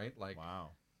 Wow. Right? Like, wow.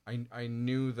 I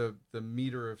knew the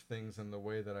meter of things and the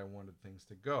way that I wanted things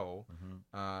to go,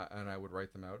 and I would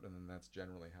write them out, and then that's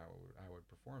generally how I would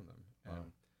perform them.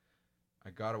 And I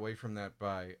got away from that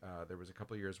by there was a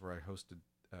couple of years where I hosted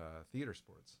theater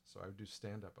sports, so I would do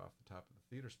stand up off the top of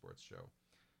the theater sports show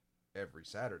every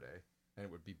Saturday, and it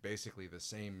would be basically the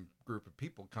same group of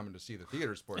people coming to see the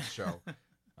theater sports show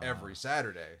every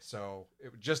Saturday. So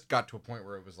it just got to a point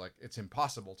where it was like, it's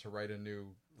impossible to write a new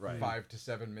 5 to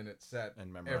 7 minute set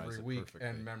and memorize every week perfectly.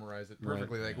 and memorize it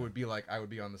perfectly. Like it would be like I would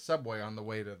be on the subway on the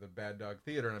way to the Bad Dog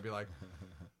Theater, and I'd be like,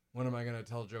 what am I going to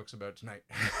tell jokes about tonight?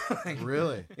 Like,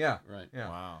 really? Yeah. Right. Yeah.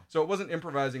 Wow. So it wasn't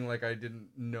improvising like I didn't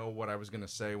know what I was going to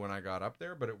say when I got up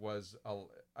there, but it was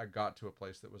I got to a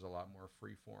place that was a lot more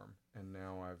free form, and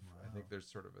now I think there's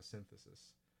sort of a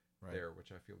synthesis there,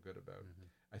 which I feel good about.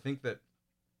 I think that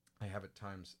I have at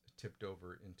times tipped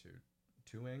over into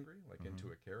too angry, like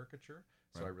into a caricature.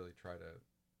 So I really try to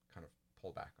kind of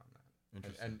pull back on that.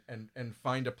 Interesting. And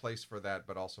find a place for that,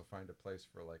 but also find a place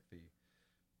for like the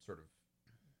sort of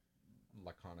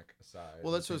laconic aside.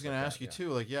 Well, that's what I was going to ask you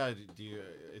too. Like, do you?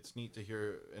 It's neat to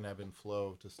hear an ebb and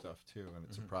flow to stuff too, and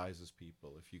it surprises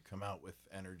people if you come out with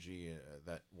energy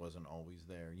that wasn't always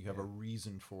there. You have a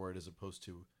reason for it, as opposed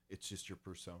to it's just your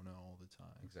persona all the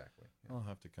time. Exactly. Yeah. I'll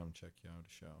have to come check you out a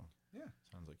show. Yeah,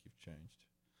 sounds like you've changed.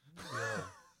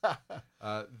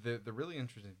 The really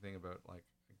interesting thing about like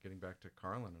getting back to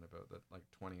Carlin and about that like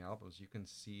 20 albums, you can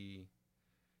see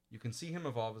him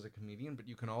evolve as a comedian, but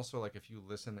you can also, like, if you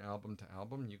listen album to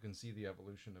album, you can see the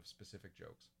evolution of specific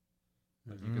jokes.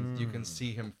 Like you can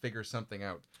see him figure something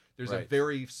out. There's a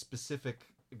very specific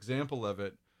example of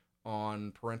it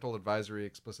on Parental Advisory,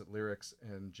 Explicit Lyrics,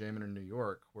 and Jammin' in New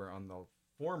York, where on the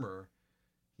former,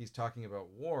 he's talking about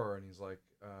war, and he's like,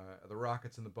 the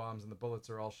rockets and the bombs and the bullets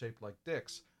are all shaped like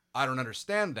dicks. I don't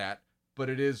understand that, but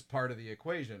it is part of the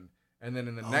equation. And then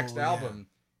in the next album,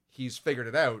 he's figured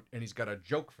it out, and he's got a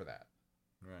joke for that.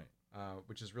 Right.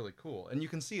 Which is really cool. And you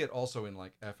can see it also in,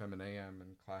 like, FM and AM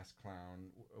and Class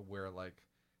Clown, where, like,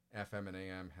 FM and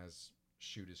AM has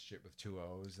shoot his shit with 2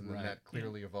 O's, and then that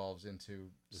clearly evolves into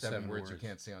seven words you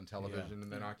can't say on television,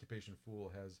 and then Occupation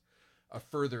Fool has a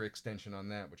further extension on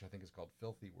that, which I think is called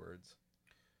Filthy Words.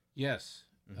 Yes.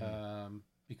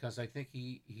 Because I think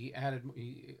he added,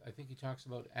 I think he talks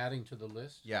about adding to the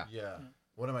list. Yeah.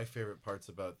 One of my favorite parts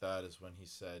about that is when he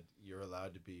said, you're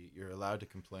allowed to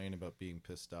complain about being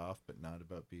pissed off, but not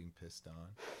about being pissed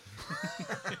on.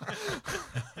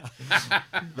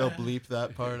 They'll bleep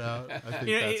that part out. I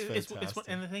think that's fantastic.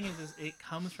 And the thing is it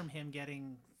comes from him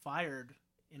getting fired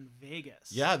in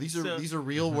Vegas. Yeah, these are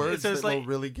real words that will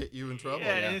really get you in trouble.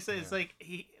 Yeah, and it's like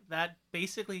he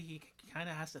kind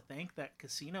of has to thank that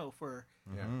casino for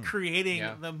creating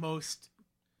the most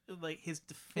like his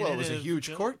definitive. Well, it was a huge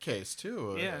joke. court case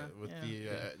too. Yeah, with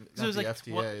yeah. the So it was the like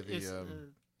FDA,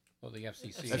 Well, the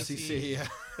FCC. FCC. Yeah,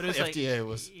 But it was the like, FDA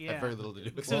was yeah. had very little to do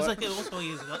with Because it was like also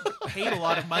he's paid a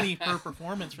lot of money per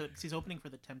performance for because he's opening for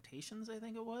the Temptations, I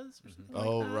think it was, or something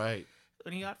like that. Right.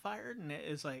 When he got fired, and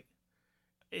it was like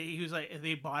he was like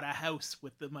they bought a house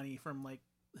with the money from like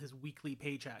his weekly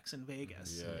paychecks in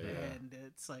Vegas, and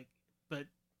it's like, but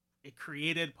it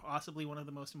created possibly one of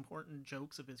the most important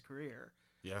jokes of his career.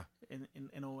 Yeah.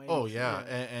 In a way. Oh yeah,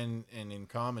 and in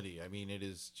comedy, I mean, it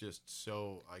is just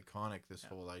so iconic. This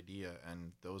whole idea,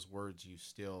 and those words you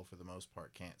still, for the most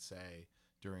part, can't say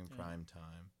during prime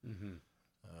time.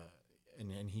 Mm-hmm.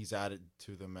 And he's added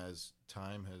to them as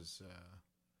time has,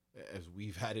 as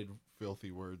we've added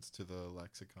filthy words to the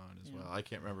lexicon as well. I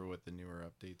can't remember what the newer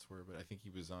updates were, but I think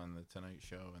he was on the Tonight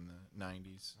Show in the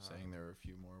 '90s saying there were a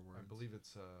few more words. I believe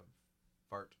it's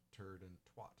fart, turd, and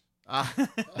twat.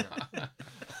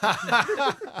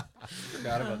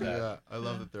 Forgot about that. Yeah, I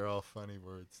love that they're all funny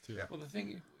words too. Yeah. Well, the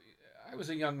thing, I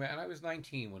was a young man. I was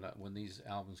 19 when these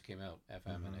albums came out,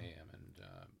 FM and AM, and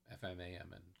FM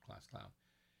AM and Class Clown,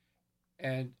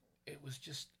 and it was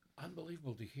just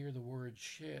unbelievable to hear the word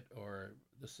shit or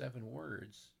the 7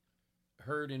 words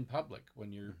heard in public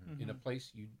when you're in a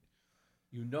place you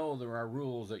know there are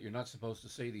rules that you're not supposed to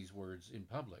say these words in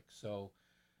public. So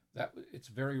that it's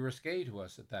very risque to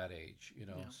us at that age, you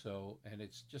know. Yeah. So, and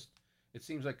it's just, it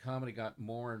seems like comedy got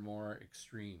more and more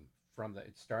extreme from that.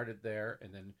 It started there,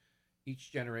 and then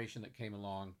each generation that came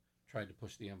along tried to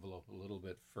push the envelope a little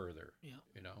bit further. Yeah.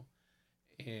 You know,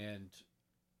 and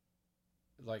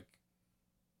like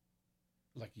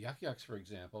Yuck Yucks, for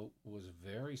example, was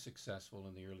very successful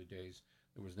in the early days.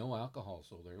 There was no alcohol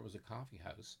sold there. It was a coffee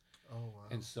house. Oh wow!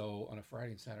 And so on a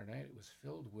Friday and Saturday night, it was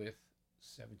filled with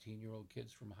 17-year-old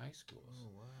kids from high schools. Oh,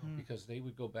 wow. Because they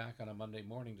would go back on a Monday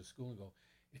morning to school and go,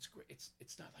 it's great.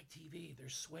 It's not like TV.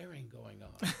 There's swearing going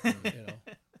on, you know.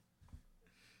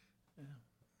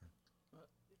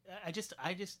 Yeah. I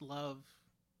just love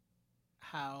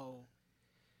how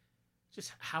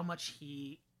much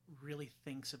he really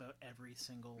thinks about every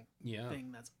single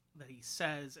thing that he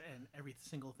says and every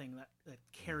single thing that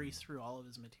carries through all of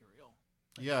his material.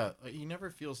 Yeah, he never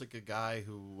feels like a guy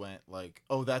who went like,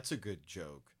 oh, that's a good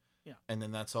joke. Yeah. And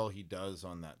then that's all he does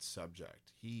on that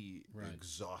subject. He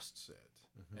exhausts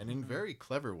it. And in very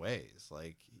clever ways.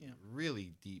 Like,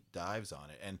 really deep dives on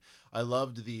it. And I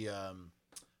loved the,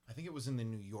 I think it was in the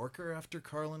New Yorker after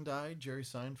Carlin died, Jerry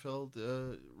Seinfeld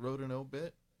wrote an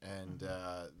obit. And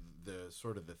the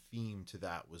sort of the theme to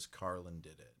that was Carlin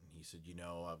did it. And he said, you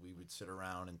know, we would sit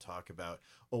around and talk about,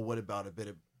 oh, what about a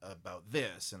bit about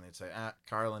this? And they'd say,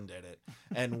 Carlin did it,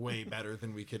 and way better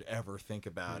than we could ever think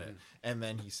about it. And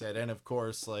then he said, and of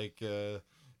course, like, you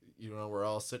know, we're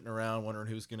all sitting around wondering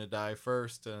who's going to die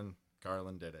first, and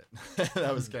Carlin did it.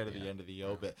 That was kind of the end of the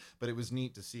obit. But it was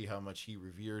neat to see how much he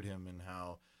revered him and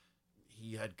how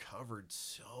he had covered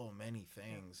so many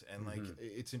things. And like,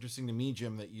 it's interesting to me,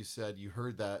 Jim, that you said you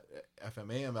heard that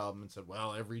FMAM album and said,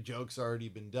 well, every joke's already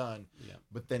been done. Yeah.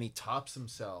 But then he tops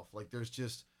himself. Like, there's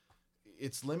just,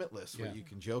 it's limitless what you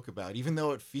can joke about, even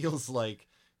though it feels like,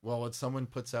 well, when someone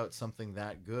puts out something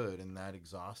that good and that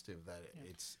exhaustive, that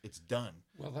it's done.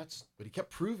 Well, but he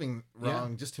kept proving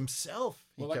wrong just himself.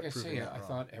 Well, like I say, I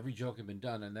thought every joke had been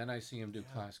done, and then I see him do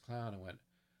Class Clown and went,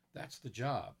 that's the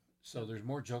job. So there's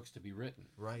more jokes to be written.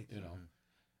 Right. You know,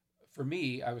 for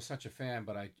me, I was such a fan,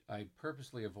 but I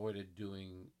purposely avoided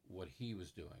doing what he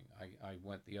was doing. I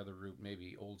went the other route,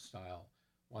 maybe old style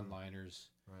one-liners.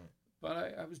 Right.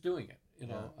 But I was doing it, you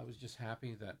know. I was just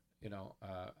happy that, you know,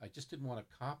 I just didn't want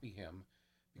to copy him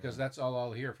because that's all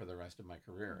I'll hear for the rest of my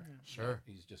career. Sure.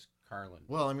 He's just Carlin.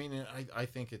 Well, I mean, I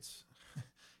think it's,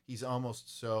 he's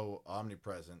almost so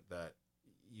omnipresent that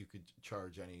you could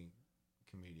charge any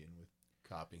comedian with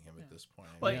copying him at this point.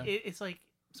 Well, it's like,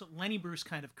 so Lenny Bruce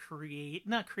kind of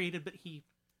not created, but he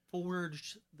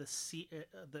forged the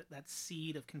that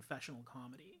seed of confessional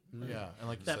comedy. Yeah, and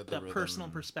like you that, said, that personal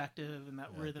perspective and that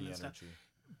rhythm and stuff.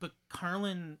 But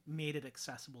Carlin made it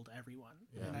accessible to everyone,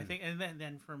 and I think, and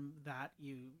then from that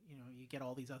you get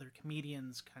all these other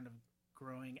comedians kind of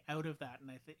growing out of that,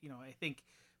 and I think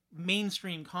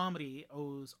mainstream comedy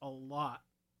owes a lot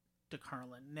to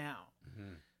Carlin now.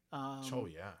 Oh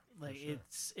yeah, like sure.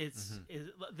 it's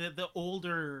the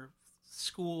older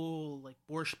school, like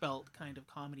Borscht Belt kind of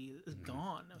comedy is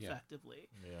gone effectively.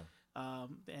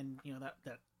 And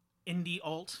that indie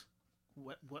alt,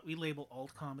 what we label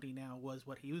alt comedy now, was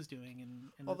what he was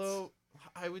doing. And although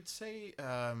I would say,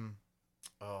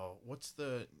 what's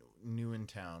the new in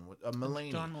town?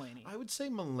 Mulaney. John Mulaney. I would say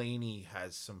Mulaney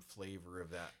has some flavor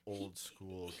of that old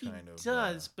school kind of. He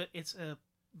does, but it's a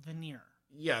veneer.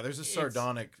 Yeah, there's a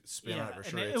sardonic spin on it for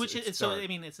sure. I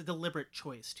mean, it's a deliberate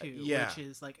choice too. Yeah. Which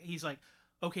is like he's like,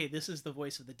 okay, this is the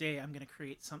voice of the day. I'm going to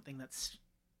create something that's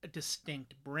a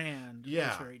distinct brand.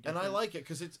 Yeah, very and I different. like it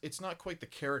because it's not quite the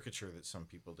caricature that some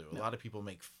people do. A lot of people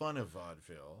make fun of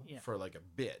vaudeville for like a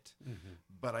bit,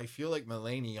 but I feel like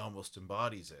Mulaney almost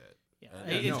embodies it. Yeah,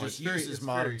 and just uses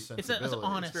modern sensibility. It's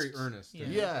honest. It's very earnest.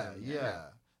 Yeah.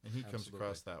 And he comes Absolutely.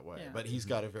 across that way. Yeah. But he's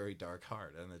got a very dark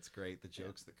heart, and it's great, the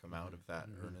jokes that come out of that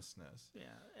earnestness. Yeah,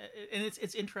 and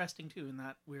it's interesting too in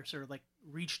that we're sort of like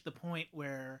reached the point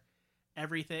where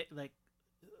everything like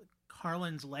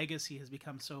Carlin's legacy has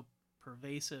become so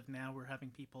pervasive. Now we're having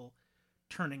people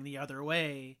turning the other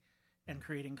way and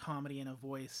creating comedy in a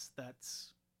voice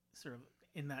that's sort of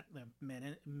in that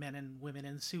men and women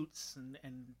in suits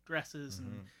and dresses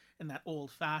and that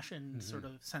old-fashioned sort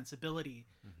of sensibility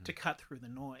to cut through the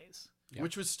noise. Yeah.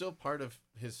 Which was still part of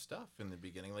his stuff in the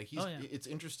beginning. Like it's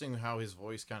interesting how his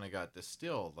voice kind of got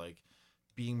distilled, like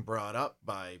being brought up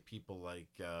by people like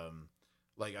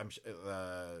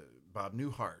Bob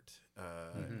Newhart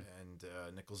and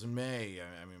Nichols and May.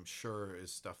 I mean, I'm sure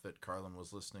is stuff that Carlin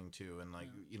was listening to, and like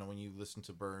when you listen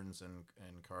to Burns and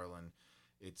Carlin,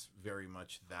 it's very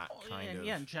much that kind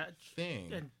of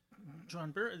thing. And John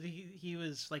Burns, he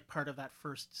was like part of that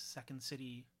first Second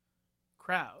City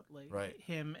crowd, like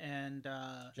him and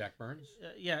Jack Burns.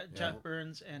 Jack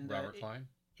Burns and Robert Klein.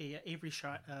 Avery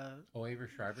Schreiber. Avery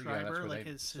Schreiber. Schreiber, Yeah, that's where like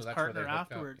they, his partner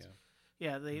afterwards. Up,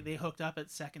 yeah, they hooked up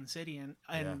at Second City, and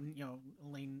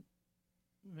Elaine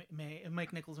May,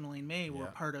 Mike Nichols and Elaine May were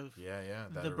part of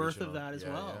the birth of that as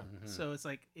well. Yeah. So it's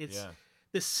like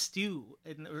this stew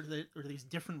or these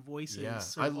different voices. Yeah,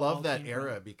 sort I of love all that came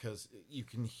era from. because you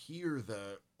can hear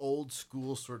the old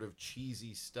school sort of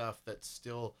cheesy stuff that's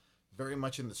still very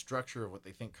much in the structure of what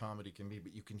they think comedy can be,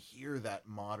 but you can hear that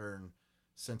modern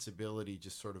sensibility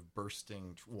just sort of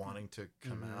bursting, wanting to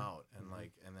come out, and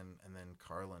and then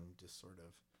Carlin just sort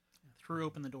of threw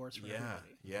open the doors for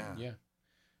everybody. Yeah.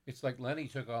 It's like Lenny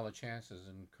took all the chances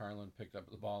and Carlin picked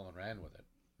up the ball and ran with it.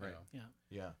 Right.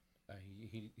 Yeah.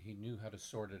 He knew how to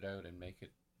sort it out and make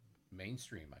it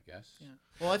mainstream, I guess. Yeah.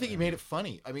 Well, I think he made it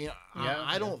funny. I mean,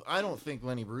 I don't think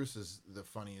Lenny Bruce is the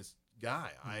funniest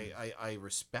guy. I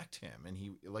respect him, and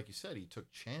he, like you said, he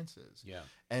took chances. Yeah.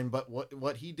 But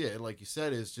what he did, like you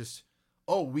said, is just,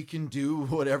 we can do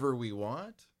whatever we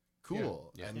want.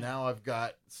 Cool. Yeah. And now I've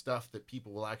got stuff that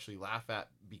people will actually laugh at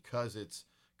because it's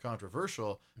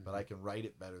controversial, but I can write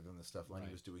it better than the stuff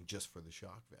Lenny was doing just for the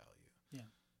shock value. Yeah.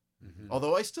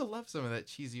 Although I still love some of that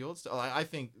cheesy old stuff. I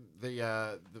think the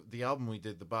album we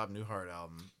did, the Bob Newhart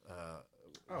album,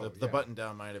 the Button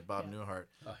Down Mind of Bob Newhart,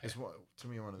 is to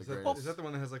me one of the greatest. Is that the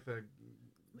one that has like the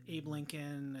Abe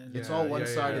Lincoln? And it's all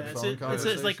one-sided phone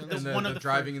conversations. It's like one of the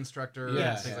driving instructor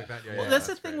and things like that. Well, that's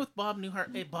the thing with Bob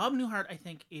Newhart. Bob Newhart, I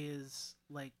think, is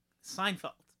like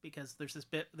Seinfeld, because there's this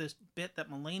bit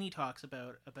that Mulaney talks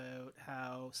about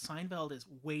how Seinfeld is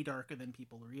way darker than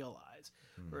people realize,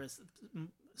 whereas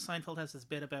Seinfeld has this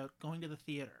bit about going to the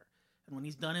theater, and when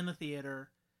he's done in the theater,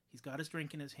 he's got his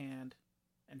drink in his hand,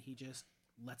 and he just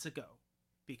lets it go,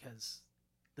 because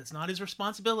that's not his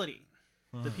responsibility.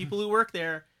 The people who work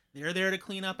there, they're there to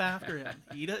clean up after him.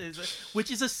 He does,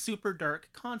 which is a super dark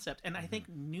concept, and I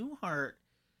think Newhart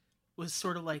was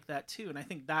sort of like that too, and I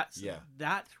think that's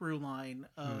that through line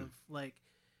of like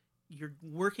you're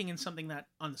working in something that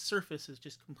on the surface is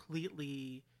just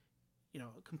completely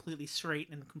completely straight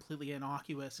and completely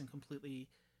innocuous and completely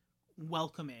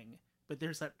welcoming, but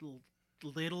there's that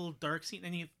little dark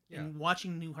scene, and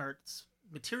watching Newhart's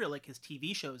material, like his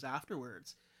TV shows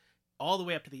afterwards, all the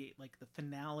way up to the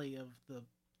finale of the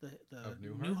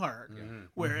Newhart,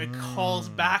 where it calls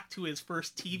back to his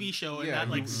first TV show in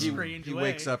that strange way. He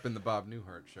wakes up in the Bob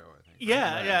Newhart show, I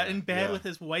think. In bed with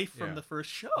his wife from the first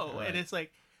show, and it's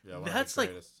like that's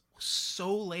like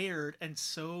so layered and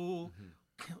so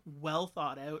well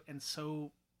thought out and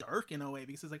so dark in a way,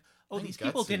 because it's like, these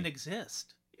people didn't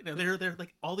exist. They're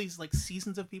like all these like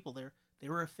seasons of people. They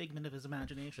were a figment of his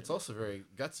imagination. It's also very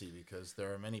gutsy because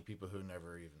there are many people who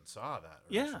never even saw that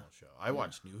original show. I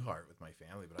watched Newhart with my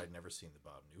family, but I'd never seen the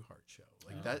Bob Newhart show.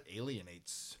 Like that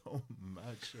alienates so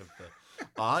much of the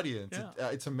audience.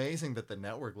 It's amazing that the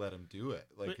network let him do it.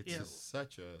 Like it's just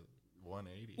such a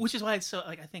 180. Which is why it's so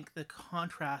like I think the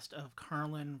contrast of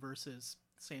Carlin versus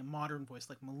say a modern voice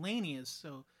like Mulaney is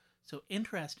so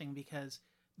interesting, because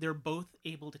they're both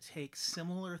able to take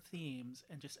similar themes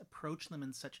and just approach them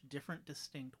in such different,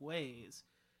 distinct ways.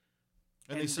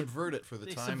 And they subvert it for the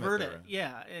they time. Subvert it,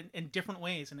 yeah, in different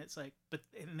ways, and it's like,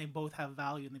 and they both have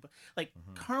value, and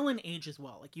Carlin ages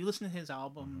well. Like you listen to his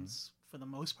albums, for the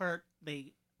most part,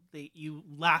 you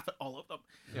laugh at all of them.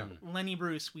 Yeah. Lenny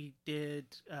Bruce, we did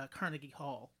Carnegie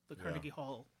Hall, Carnegie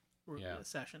Hall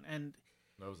session, and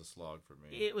that was a slog for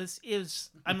me. It was.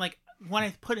 I'm like, when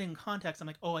I put it in context, I'm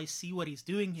like, oh, I see what he's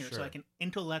doing here, so I can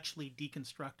intellectually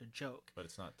deconstruct a joke. But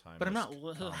it's not time. But I'm not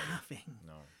laughing.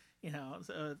 No. You know,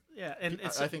 so, yeah, and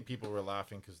I think people were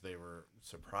laughing because they were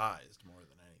surprised more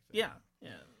than anything.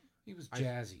 Yeah. He was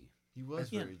jazzy. He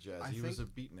was very jazzy. He was a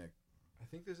beatnik. I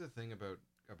think there's a thing about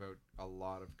a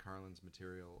lot of Carlin's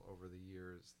material over the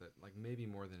years that, like, maybe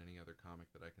more than any other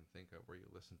comic that I can think of, where you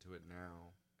listen to it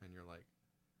now and you're like,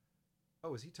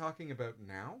 oh, is he talking about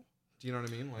now? Do you know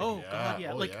what I mean? Like, God,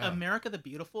 yeah. America the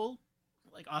Beautiful,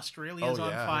 like Australia's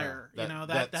on fire. Yeah. You know,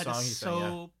 that is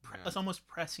so it's almost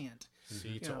prescient.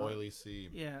 Sea to oily sea.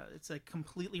 Yeah, it's like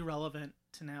completely relevant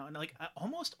to now, and like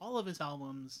almost all of his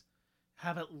albums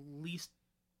have at least,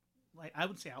 like I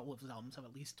would say, all of his albums have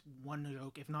at least one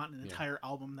joke, if not an entire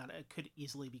album that it could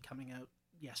easily be coming out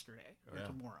yesterday or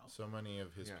tomorrow. So many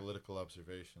of his political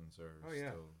observations are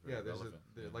still very relevant.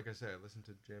 Like I say, I listened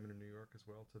to Jammin' in New York as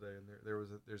well today, and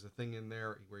there's a thing in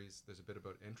there where there's a bit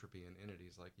about entropy and in it.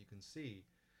 He's like, you can see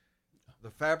the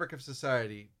fabric of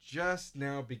society just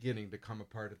now beginning to come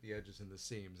apart at the edges and the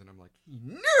seams, and I'm like, he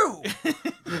knew.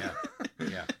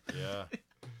 Yeah.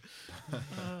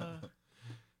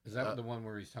 Is that the one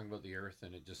where he's talking about the Earth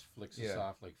and it just flicks us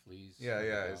off like fleas? Yeah.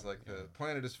 It's like the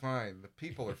planet is fine, the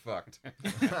people are fucked.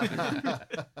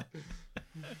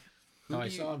 No, I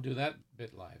saw him do that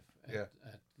bit live at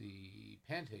the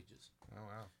Pantages. Oh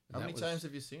wow! How many times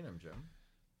have you seen him, Jim?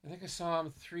 I think I saw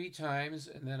him 3 times,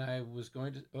 and then I was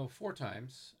going to 4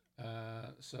 times.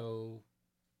 So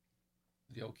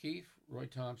the O'Keefe, Roy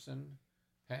Thompson,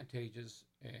 Pantages,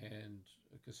 and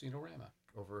Casino Rama.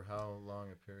 Over how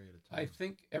long a period of time? I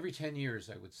think every 10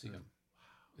 years I would see him.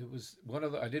 It was one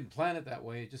of the. I didn't plan it that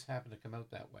way. It just happened to come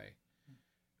out that way.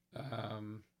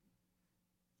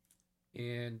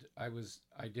 And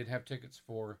I did have tickets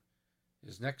for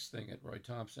his next thing at Roy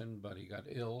Thompson, but he got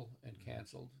ill and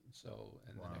canceled. The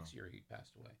next year he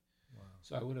passed away. Wow.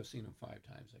 So I would have seen him 5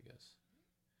 times, I guess.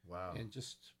 Wow. And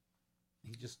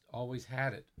he just always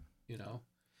had it, you know.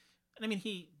 And I mean,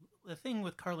 the thing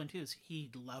with Carlin too is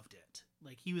he loved it.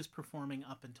 Like he was performing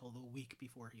up until the week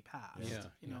before he passed. Yeah.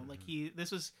 You know, like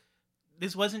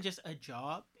this wasn't just a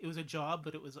job. It was a job,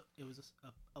 but it was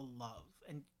a love,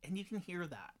 and you can hear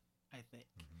that, I think,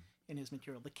 in his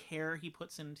material. The care he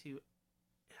puts into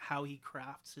how he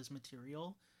crafts his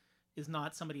material is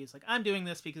not somebody who's like, I'm doing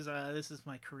this because this is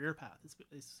my career path.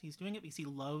 He's doing it because he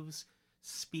loves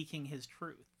speaking his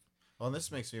truth. Well, and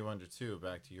this makes me wonder too,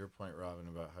 back to your point, Robin,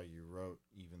 about how you wrote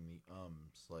even the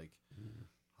ums. Like,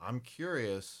 I'm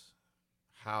curious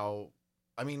how,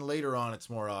 I mean, later on it's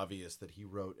more obvious that he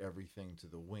wrote everything to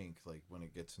the wink, like when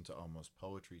it gets into almost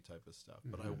poetry type of stuff.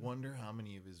 But I wonder how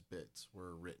many of his bits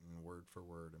were written word for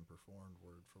word and performed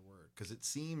word for word. Because it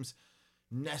seems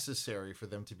necessary for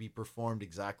them to be performed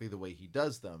exactly the way he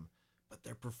does them, but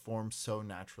they're performed so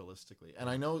naturalistically. And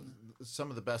I know some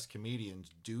of the best comedians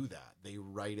do that. They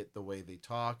write it the way they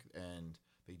talk, and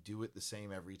they do it the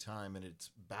same every time. And it's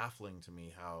baffling to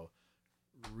me how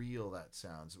real that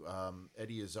sounds.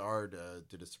 Eddie Izzard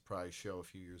did a surprise show a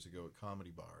few years ago at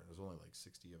Comedy Bar. There was only like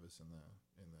 60 of us in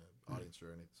the audience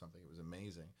or something. It was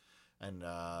amazing. And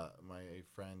my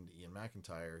friend Ian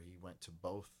McIntyre, he went to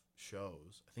both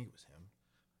shows. I think it was him.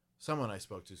 Someone I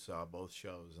spoke to saw both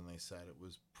shows, and they said it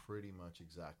was pretty much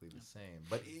exactly the same.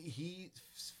 But he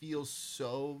feels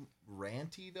so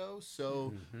ranty, though,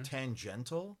 so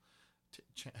tangential.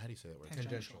 How do you say that word?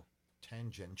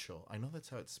 Tangential. I know that's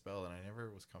how it's spelled, and I never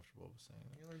was comfortable with saying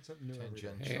that. You learn something new every day.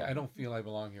 Tangential. Hey, I don't feel I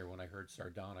belong here when I heard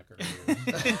sardonic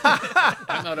earlier.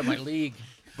 I'm out of my league.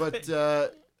 But,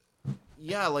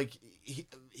 yeah, like,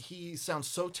 he sounds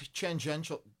so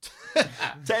tangential.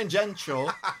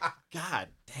 Tangential. God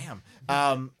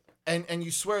damn. And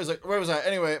you swear it's like, where was I?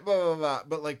 Anyway, blah, blah, blah.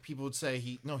 But like people would say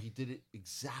he did it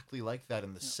exactly like that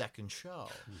in the second show.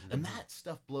 And that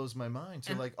stuff blows my mind.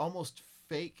 So like almost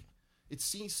fake. It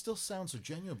still sounds so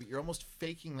genuine, but you're almost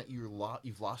faking that you've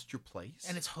lost your place.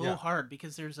 And it's so hard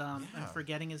because there's I'm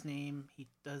forgetting his name. He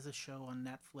does a show on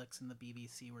Netflix and the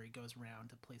BBC where he goes around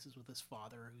to places with his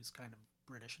father, who's kind of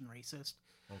British and racist.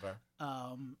 Okay.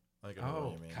 Like I know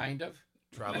what you mean. Kind of.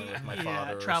 Traveling with my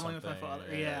father. Traveling with my father.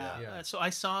 Yeah. So I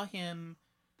saw him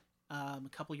a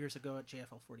couple years ago at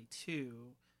JFL 42,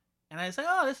 and I was like,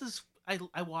 oh, this is.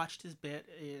 I watched his bit,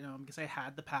 because I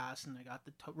had the pass and I got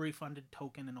the refunded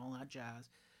token and all that jazz.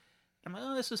 I'm like,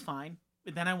 oh, this was fine.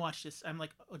 then I watched this. I'm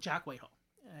like, oh, Jack Whitehall,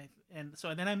 and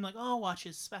so then I'm like, oh, I'll watch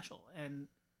his special, and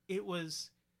it was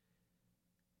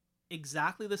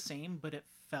exactly the same, but it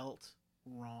felt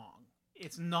wrong.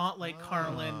 It's not like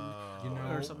Carlin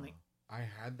or something. I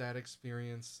had that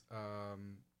experience.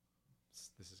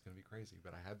 This is going to be crazy,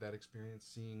 but I had that experience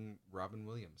seeing Robin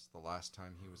Williams the last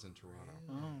time he was in Toronto.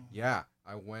 Oh. Yeah,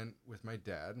 I went with my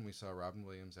dad, and we saw Robin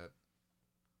Williams at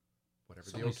whatever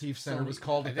the O'Keefe Center was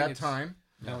called at that time.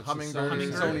 No, Hummingbird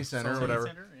Sony Center or whatever.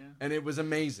 Center, yeah. And it was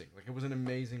amazing. Like, it was an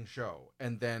amazing show.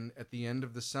 And then at the end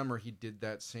of the summer, he did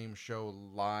that same show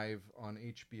live on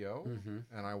HBO. Mm-hmm.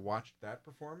 And I watched that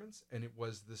performance, and it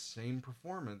was the same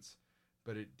performance,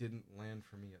 but it didn't land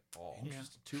for me at all.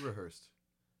 Interesting. Too rehearsed.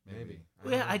 Maybe.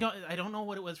 Well, yeah, I don't know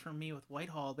what it was for me with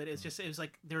Whitehall, but it was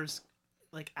like there's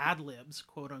like ad libs,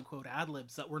 quote unquote ad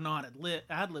libs, that were not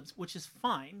ad libs, which is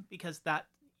fine because that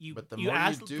you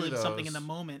ad lib something in the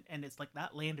moment, and it's like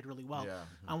that landed really well. Yeah.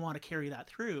 I want to carry that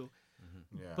through,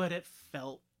 Yeah. but it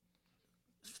felt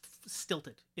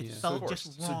stilted. It Yeah. felt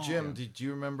just wrong. So Jim, did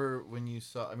you remember when you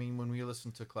saw? I mean, when we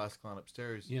listened to Class Clown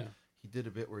Upstairs, Yeah. he did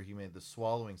a bit where he made the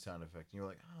swallowing sound effect, and you were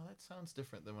like, "Oh, that sounds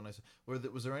different than when I saw."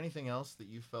 Was there anything else that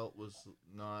you felt was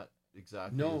not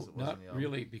exactly? No, as it was not in the album?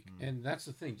 really. And that's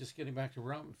the thing. Just getting back to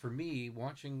Robin, for me,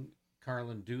 watching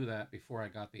Carlin do that before I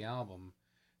got the album,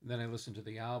 and then I listened to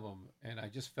the album, and I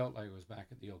just felt like I was back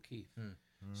at the O'Keefe.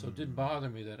 So it didn't bother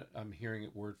me that I'm hearing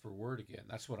it word for word again.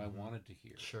 That's what I wanted to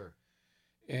hear. Sure.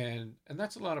 And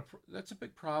that's that's a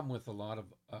big problem with a lot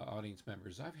of audience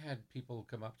members. I've had people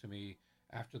come up to me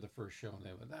after the first show, and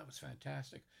they went, "That was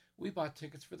fantastic. We bought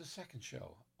tickets for the second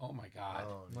show." Oh my God!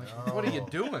 Oh, Like, no. what are you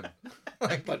doing?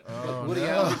 But Oh, Woody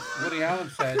no. Allen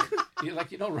said,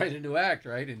 you don't write a new act,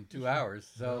 right, in 2 hours.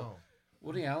 So No.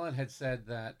 Woody Allen had said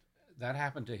that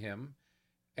happened to him,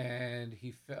 and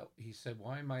he said,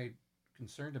 "Why am I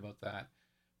concerned about that?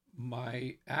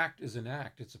 My act is an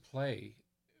act. It's a play,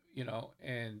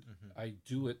 and I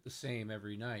do it the same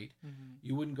every night.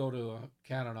 You wouldn't go to a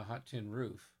Cat on a Hot Tin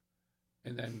Roof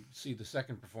and then see the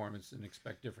second performance and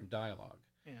expect different dialogue.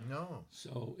 Yeah. No.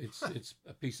 So it's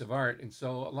a piece of art, and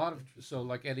so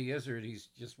like Eddie Izzard, he's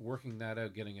just working that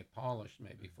out, getting it polished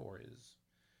maybe for his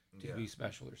TV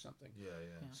special or something. Yeah.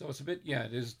 So it's a bit,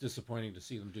 it is disappointing to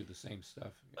see them do the same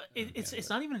stuff. But it's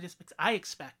not even I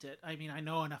expect it. I mean, I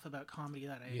know enough about comedy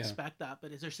that I expect that,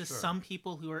 but there's just some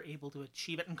people who are able to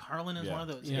achieve it, and Carlin is one of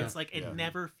those. Yeah. It's like it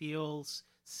never feels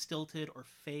stilted or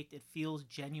faked. It feels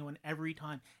genuine every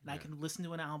time, and I can listen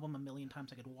to an album a million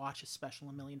times. I could watch a special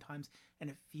a million times, and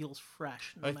it feels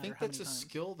fresh. No I matter think how that's many a times.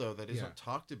 skill though that isn't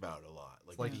talked about a lot.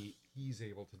 It's like he's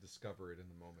able to discover it in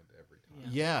the moment every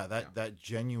time. That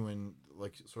genuine,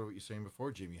 like sort of what you're saying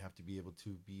before, Jim. You have to be able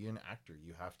to be an actor.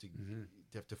 You have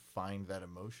to find that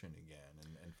emotion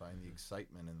again and find the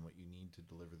excitement and what you need to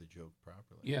deliver the joke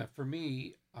properly. Yeah, for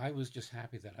me, I was just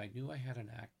happy that I knew I had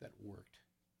an act that worked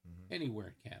anywhere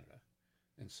in Canada.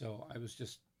 And so I was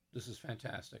just, this is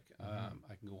fantastic.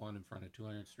 I can go on in front of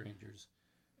 200 strangers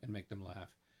and make them laugh.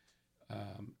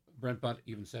 Brent Butt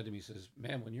even said to me, he says,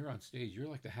 "Man, when you're on stage, you're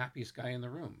like the happiest guy in the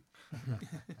room."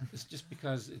 It's just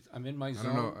because I'm in my zone.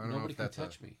 I don't Nobody know can if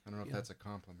touch me. I don't know if that's a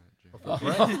compliment, Jim.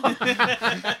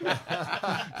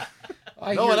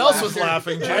 No one else was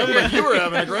laughing, Jim, but you were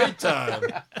having a great time.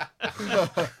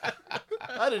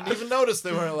 I didn't even notice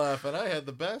they weren't laughing. I had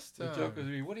the best time. The joke was,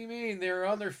 "What do you mean? They're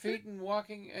on their feet and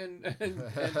walking and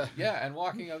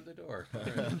walking out the door."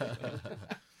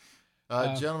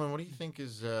 Gentlemen, what do you think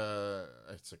is,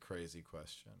 it's a crazy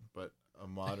question, but a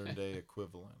modern day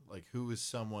equivalent? Like, who is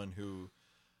someone who,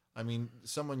 I mean,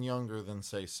 someone younger than,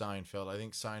 say, Seinfeld? I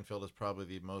think Seinfeld is probably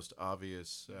the most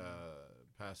obvious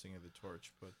passing of the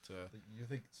torch, but... you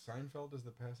think Seinfeld is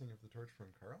the passing of the torch from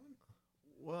Carlin?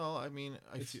 Well, I mean,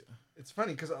 it's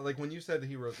funny, because like when you said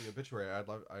he wrote the obituary, I'm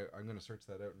going to search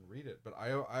that out and read it, but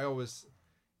I always...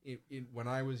 when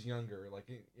I was younger, like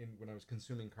when I was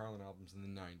consuming Carlin albums in the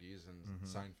 90s and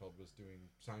Seinfeld was doing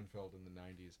Seinfeld in the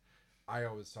 90s, I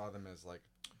always saw them as like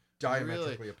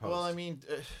diametrically opposed. Well, I mean,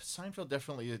 Seinfeld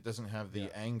definitely doesn't have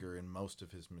the anger in most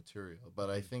of his material,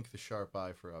 but I think the sharp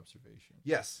eye for observation.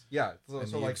 Yes, yeah. And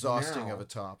so the like exhausting now, of a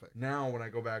topic. Now when I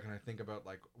go back and I think about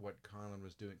like what Carlin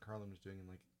was doing in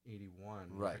like 81,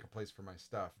 right? Like A Place for My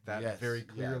Stuff. That very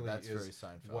clearly that's is very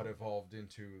Seinfeld. what evolved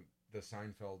into the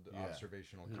Seinfeld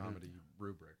observational comedy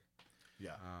rubric.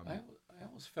 Yeah. I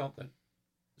always felt that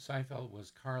Seinfeld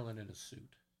was Carlin in a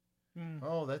suit.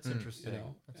 Oh, that's interesting.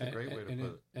 That's a great way to put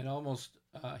it. And almost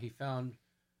he found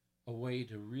a way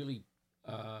to really,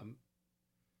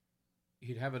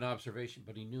 he'd have an observation,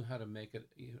 but he knew how to make it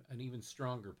an even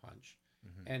stronger punch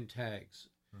and tags.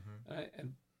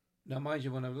 And Now, mind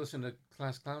you, when I listened to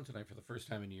Class Clown tonight for the first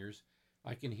time in years,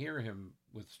 I can hear him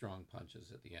with strong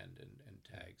punches at the end and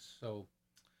tags. So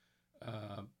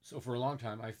for a long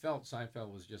time, I felt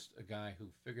Seinfeld was just a guy who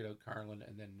figured out Carlin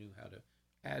and then knew how to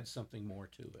add something more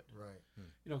to it. Right.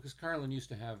 Because Carlin used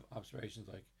to have observations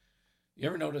like, you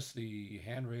ever notice the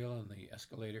handrail and the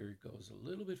escalator goes a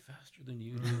little bit faster than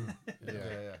you do?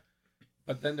 Yeah.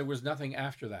 But then there was nothing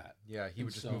after that. Yeah, he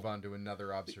would just move on to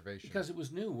another observation. Because it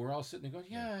was new. We're all sitting there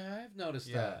going, yeah, I've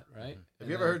noticed that, right? Have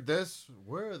you ever heard this?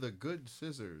 Where are the good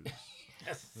scissors?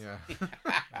 Yes. Yeah.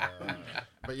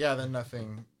 But yeah, then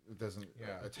nothing doesn't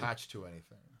attach to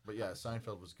anything. But yeah,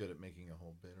 Seinfeld was good at making a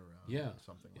whole bit around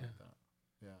something like that.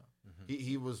 Yeah.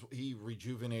 He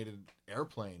rejuvenated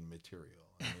airplane material.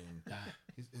 I mean,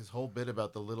 his whole bit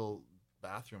about the little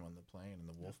bathroom on the plane and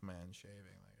the Wolfman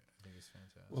shaving, like, I think it's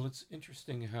fantastic. Well, it's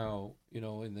interesting how,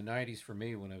 in the 90s for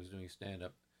me when I was doing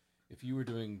stand-up, if you were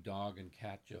doing dog and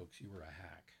cat jokes, you were a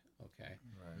hack, okay?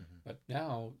 Right. But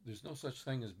now, there's no such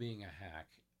thing as being a hack.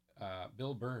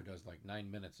 Bill Burr does like 9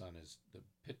 minutes on the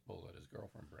pit bull that his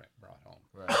girlfriend brought home.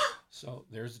 Right. So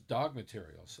there's dog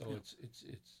material. So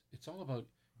it's all about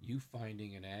you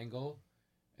finding an angle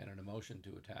and an emotion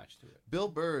to attach to it. Bill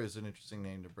Burr is an interesting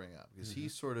name to bring up because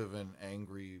he's sort of an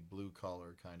angry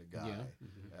blue-collar kind of guy,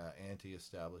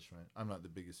 anti-establishment. I'm not the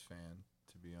biggest fan,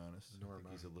 to be honest. I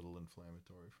think he's a little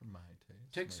inflammatory for my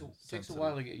taste. Takes a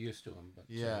while to get used to him. But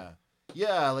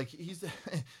yeah, like he's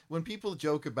when people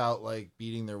joke about like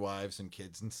beating their wives and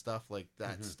kids and stuff like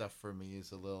that stuff for me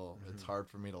is a little it's hard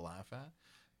for me to laugh at.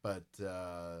 But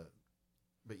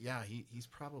yeah,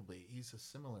 he's a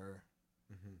similar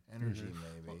energy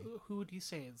maybe. Well, who would you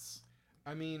say is?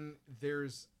 I mean,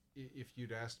 if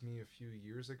you'd asked me a few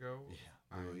years ago,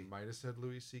 I might have said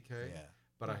Louis C.K. Yeah.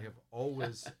 But I have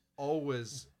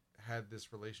always had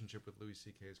this relationship with Louis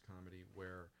C.K.'s comedy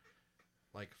where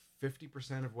like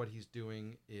 50% of what he's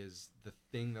doing is the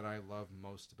thing that I love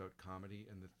most about comedy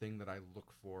and the thing that I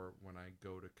look for when I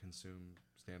go to consume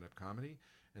stand-up comedy.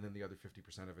 And then the other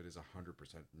 50% of it is 100%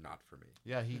 not for me.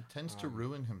 Yeah, he tends to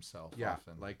ruin himself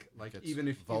often. Like even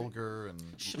if vulgar and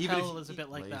Chappelle is a bit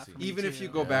like that. For me even too. if you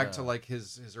go back to like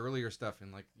his earlier stuff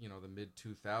in like the mid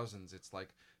 2000s, it's like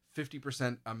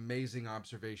 50% amazing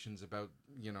observations about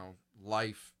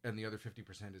life, and the other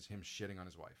 50% is him shitting on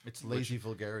his wife. It's lazy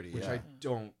vulgarity, which I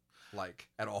don't like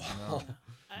at all. No,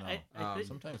 I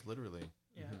sometimes literally.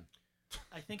 Yeah,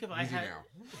 I think if I had.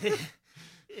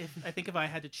 I think if I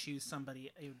had to choose somebody,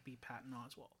 it would be Patton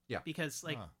Oswalt. Yeah. Because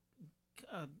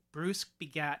Bruce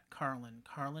begat Carlin.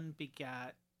 Carlin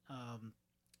begat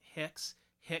Hicks.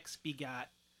 Hicks begat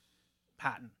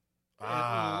Patton.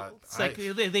 It's like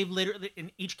they've literally,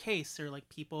 in each case, they're like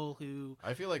people who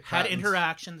I feel like had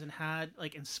interactions and had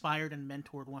like inspired and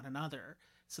mentored one another.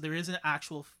 So there is an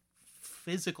actual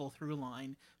physical through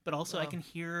line, but also I can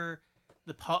hear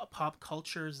the pop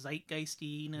culture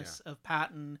zeitgeistiness of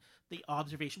Patton, the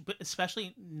observation, but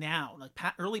especially now, like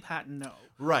early Patton, no,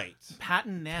 right?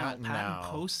 Patton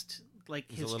post like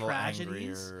he's his a little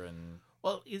tragedies. Angrier and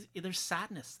well, there's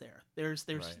sadness there. There's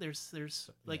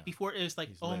like before it was like,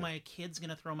 he's my kid's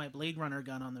gonna throw my Blade Runner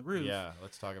gun on the roof. Yeah,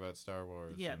 let's talk about Star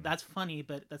Wars. Yeah, that's funny,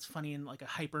 but that's funny in like a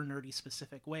hyper nerdy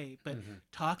specific way. But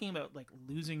talking about like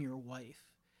losing your wife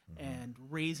and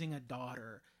raising a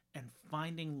daughter and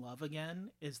finding love again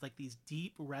is like these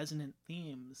deep resonant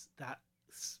themes that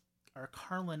are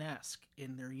Carlin-esque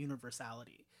in their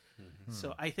universality.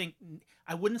 So I think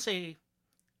I wouldn't say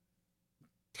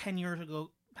 10 years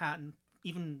ago Patton,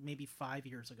 even maybe 5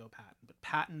 years ago Patton, but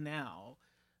Patton now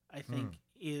I think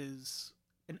is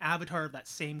an avatar of that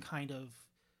same kind of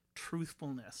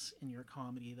truthfulness in your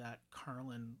comedy that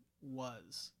Carlin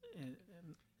was.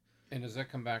 And does that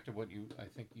come back to what I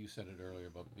think you said it earlier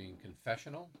about being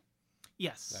confessional?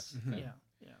 Yes. That's the thing.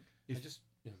 Yeah.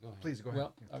 Go ahead. Please go ahead.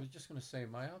 Well, I was just going to say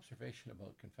my observation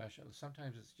about confession.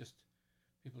 Sometimes it's just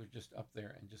people are just up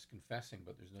there and just confessing,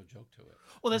 but there's no joke to it.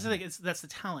 Well, that's the thing. That's the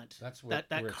talent where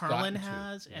that it's Carlin gotten to.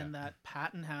 has and that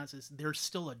Patton has. Is there's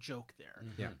still a joke there.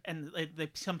 Yeah. And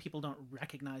some people don't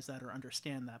recognize that or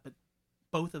understand that, but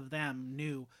both of them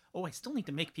knew. Oh, I still need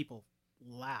to make people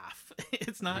laugh.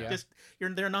 It's not just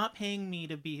they're not paying me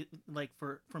to be like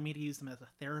for me to use them as a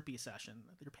therapy session.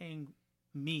 They're paying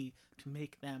me to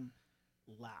make them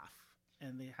laugh,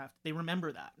 and they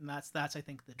remember that, and that's I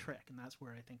think the trick, and that's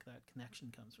where I think that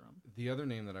connection comes from. The other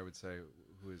name that I would say,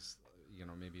 who is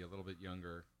maybe a little bit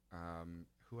younger,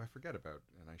 who I forget about,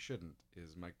 and I shouldn't,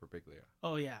 is Mike Birbiglia.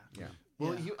 Oh yeah.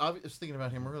 Well, I was thinking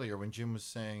about him earlier when Jim was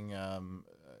saying,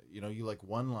 you like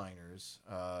one-liners.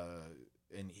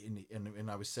 and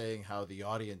I was saying how the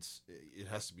audience, it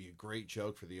has to be a great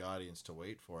joke for the audience to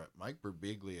wait for it. Mike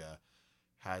Birbiglia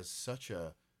has such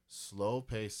a slow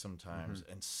pace sometimes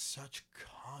and such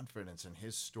confidence in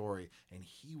his story, and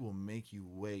he will make you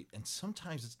wait. And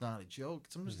sometimes it's not a joke,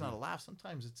 sometimes it's not a laugh,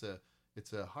 sometimes it's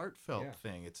a heartfelt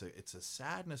thing. It's a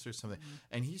sadness or something.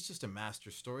 And he's just a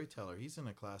master storyteller. He's in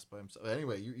a class by himself.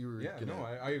 Anyway, you were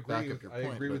I agree. I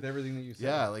agree with everything that you said.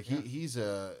 Yeah, like he's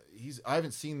I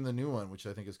haven't seen the new one, which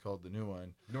I think is called The New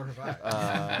One. Nor have I.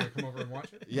 Want to come over and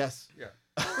watch it? Yes. Yeah.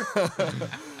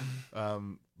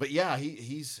 But yeah,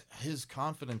 he's his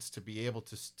confidence to be able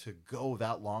to go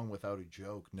that long without a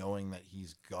joke, knowing that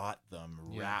he's got them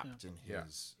wrapped in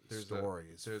his story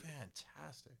is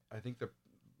fantastic. I think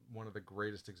one of the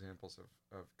greatest examples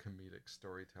of comedic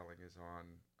storytelling is on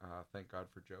Thank God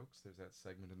for Jokes. There's that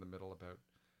segment in the middle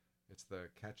it's the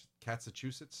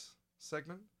Massachusetts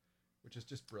segment, which is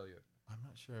just brilliant. I'm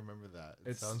not sure I remember that.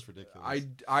 It sounds ridiculous.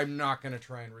 I'm not going to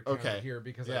try and recount it here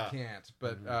because I can't.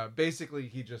 But basically,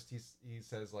 he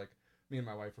says, like, me and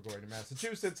my wife were going to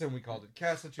Massachusetts and we called it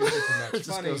Massachusetts, and that's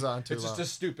funny. Goes on too it's long.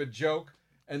 Just a stupid joke.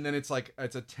 And then it's a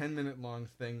 10-minute long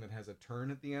thing that has a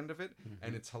turn at the end of it,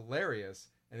 and it's hilarious,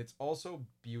 and it's also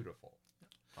beautiful.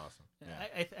 Awesome.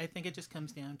 Yeah. I think it just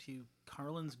comes down to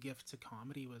Carlin's gift to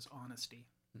comedy was honesty.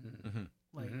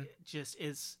 It just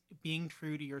is being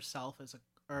true to yourself as an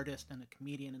artist and a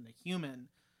comedian and a human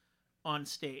on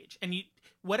stage. And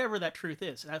whatever that truth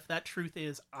is, if that truth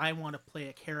is I want to play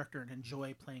a character and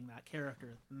enjoy playing that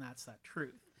character, then that's that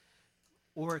truth.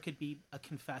 Or it could be a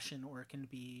confession, or it can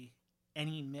be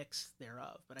any mix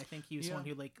thereof. But I think he was one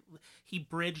who he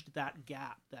bridged that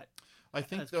gap that I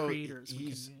think as though creators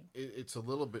it's a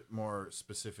little bit more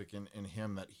specific in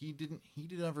him that he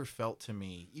never felt, to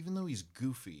me, even though he's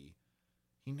goofy,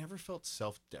 he never felt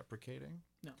self-deprecating.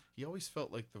 No. He always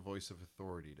felt like the voice of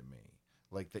authority to me,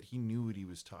 like that he knew what he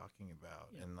was talking about,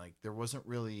 and like there wasn't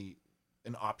really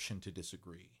an option to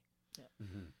disagree.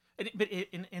 Yeah. But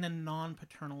in a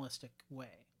non-paternalistic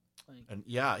way. And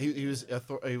he was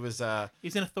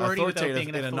he's an authority without being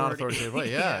an authority. In a non-authoritative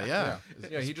way. Yeah.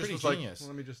 He just was genius. like,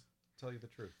 let me just tell you the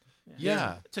truth.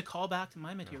 Yeah. To call back to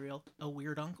my material, a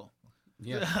weird uncle.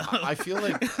 Yeah, I feel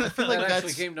like that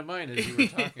actually came to mind as you were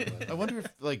talking about it. I wonder if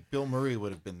like Bill Murray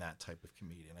would have been that type of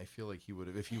comedian. I feel like he would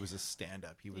have, if he was a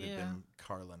stand-up, he would have been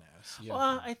Carlin-esque. Well,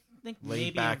 I think laid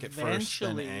maybe back at first,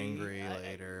 then eventually, angry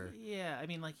later. I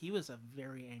mean, like he was a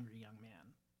very angry young man.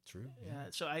 True.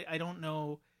 Yeah. So I don't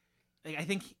know. Like, I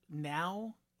think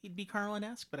now he'd be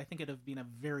Carlin-esque, but I think it'd have been a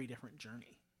very different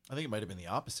journey. I think it might have been the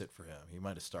opposite for him. He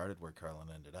might have started where Carlin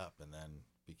ended up and then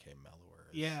became mellower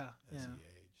as he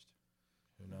aged.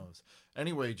 Who knows?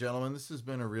 Anyway, gentlemen, this has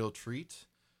been a real treat.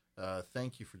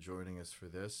 Thank you for joining us for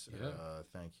this. Yeah.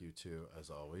 Thank you to, as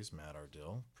always, Matt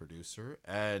Ardill, producer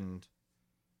and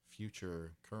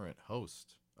future current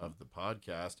host of the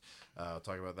podcast. I'll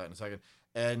talk about that in a second.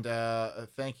 And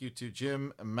thank you to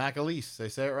Jim McAleese. Did I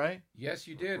say it right? Yes,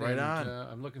 you did. Right and, on.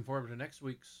 I'm looking forward to next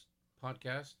week's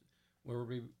podcast where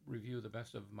we review the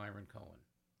best of Myron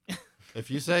Cohen. If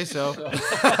you say so.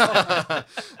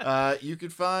 You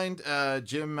could find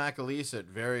Jim McAleese at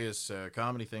various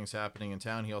comedy things happening in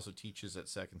town. He also teaches at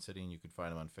Second City, and you can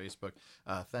find him on Facebook.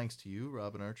 Thanks to you,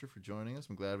 Robin Archer, for joining us.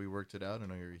 I'm glad we worked it out. I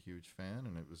know you're a huge fan,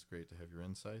 and it was great to have your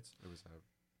insights. It was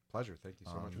a pleasure. Thank you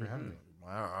so much for having me.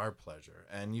 Our pleasure.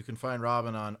 And you can find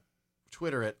Robin on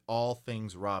Twitter at All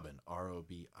Things Robin,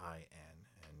 ROBIN,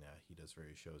 and he does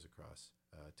various shows across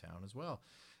town as well.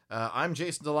 I'm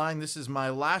Jason DeLine. This is my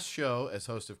last show as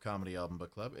host of Comedy Album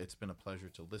Book Club. It's been a pleasure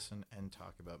to listen and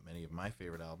talk about many of my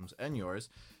favorite albums and yours.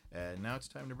 And now it's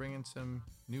time to bring in some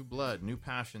new blood, new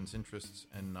passions, interests,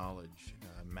 and knowledge.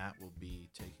 Matt will be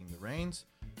taking the reins,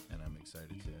 and I'm excited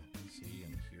to see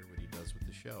and hear what he does with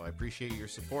the show. I appreciate your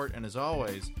support, and as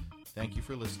always, thank you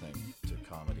for listening to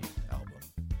Comedy Album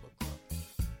Book Club.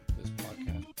 This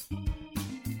podcast.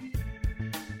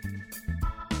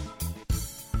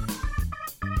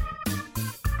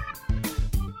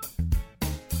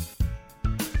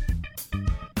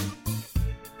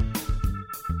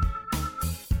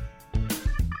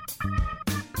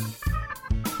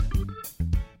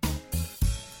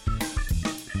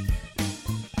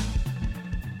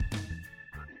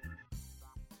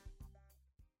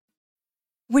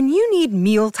 When you need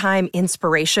mealtime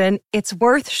inspiration, it's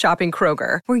worth shopping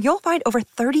Kroger, where you'll find over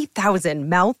 30,000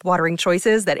 mouth-watering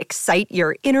choices that excite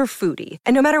your inner foodie.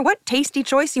 And no matter what tasty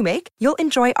choice you make, you'll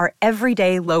enjoy our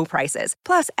everyday low prices,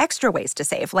 plus extra ways to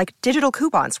save, like digital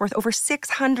coupons worth over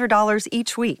 $600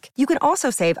 each week. You can also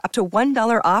save up to $1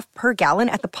 off per gallon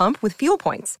at the pump with fuel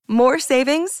points. More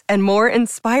savings and more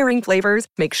inspiring flavors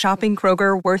make shopping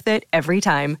Kroger worth it every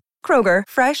time. Kroger,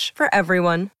 fresh for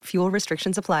everyone. Fuel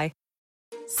restrictions apply.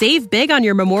 Save big on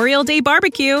your Memorial Day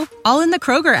barbecue, all in the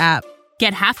Kroger app.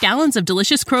 Get half gallons of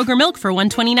delicious Kroger milk for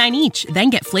 $1.29 each. Then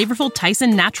get flavorful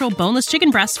Tyson natural boneless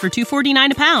chicken breasts for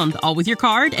 $2.49 a pound, all with your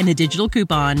card and a digital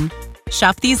coupon.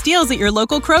 Shop these deals at your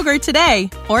local Kroger today,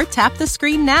 or tap the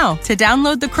screen now to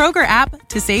download the Kroger app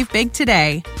to save big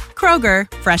today. Kroger,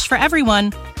 fresh for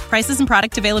everyone. Prices and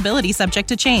product availability subject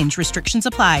to change. Restrictions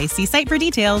apply. See site for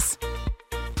details.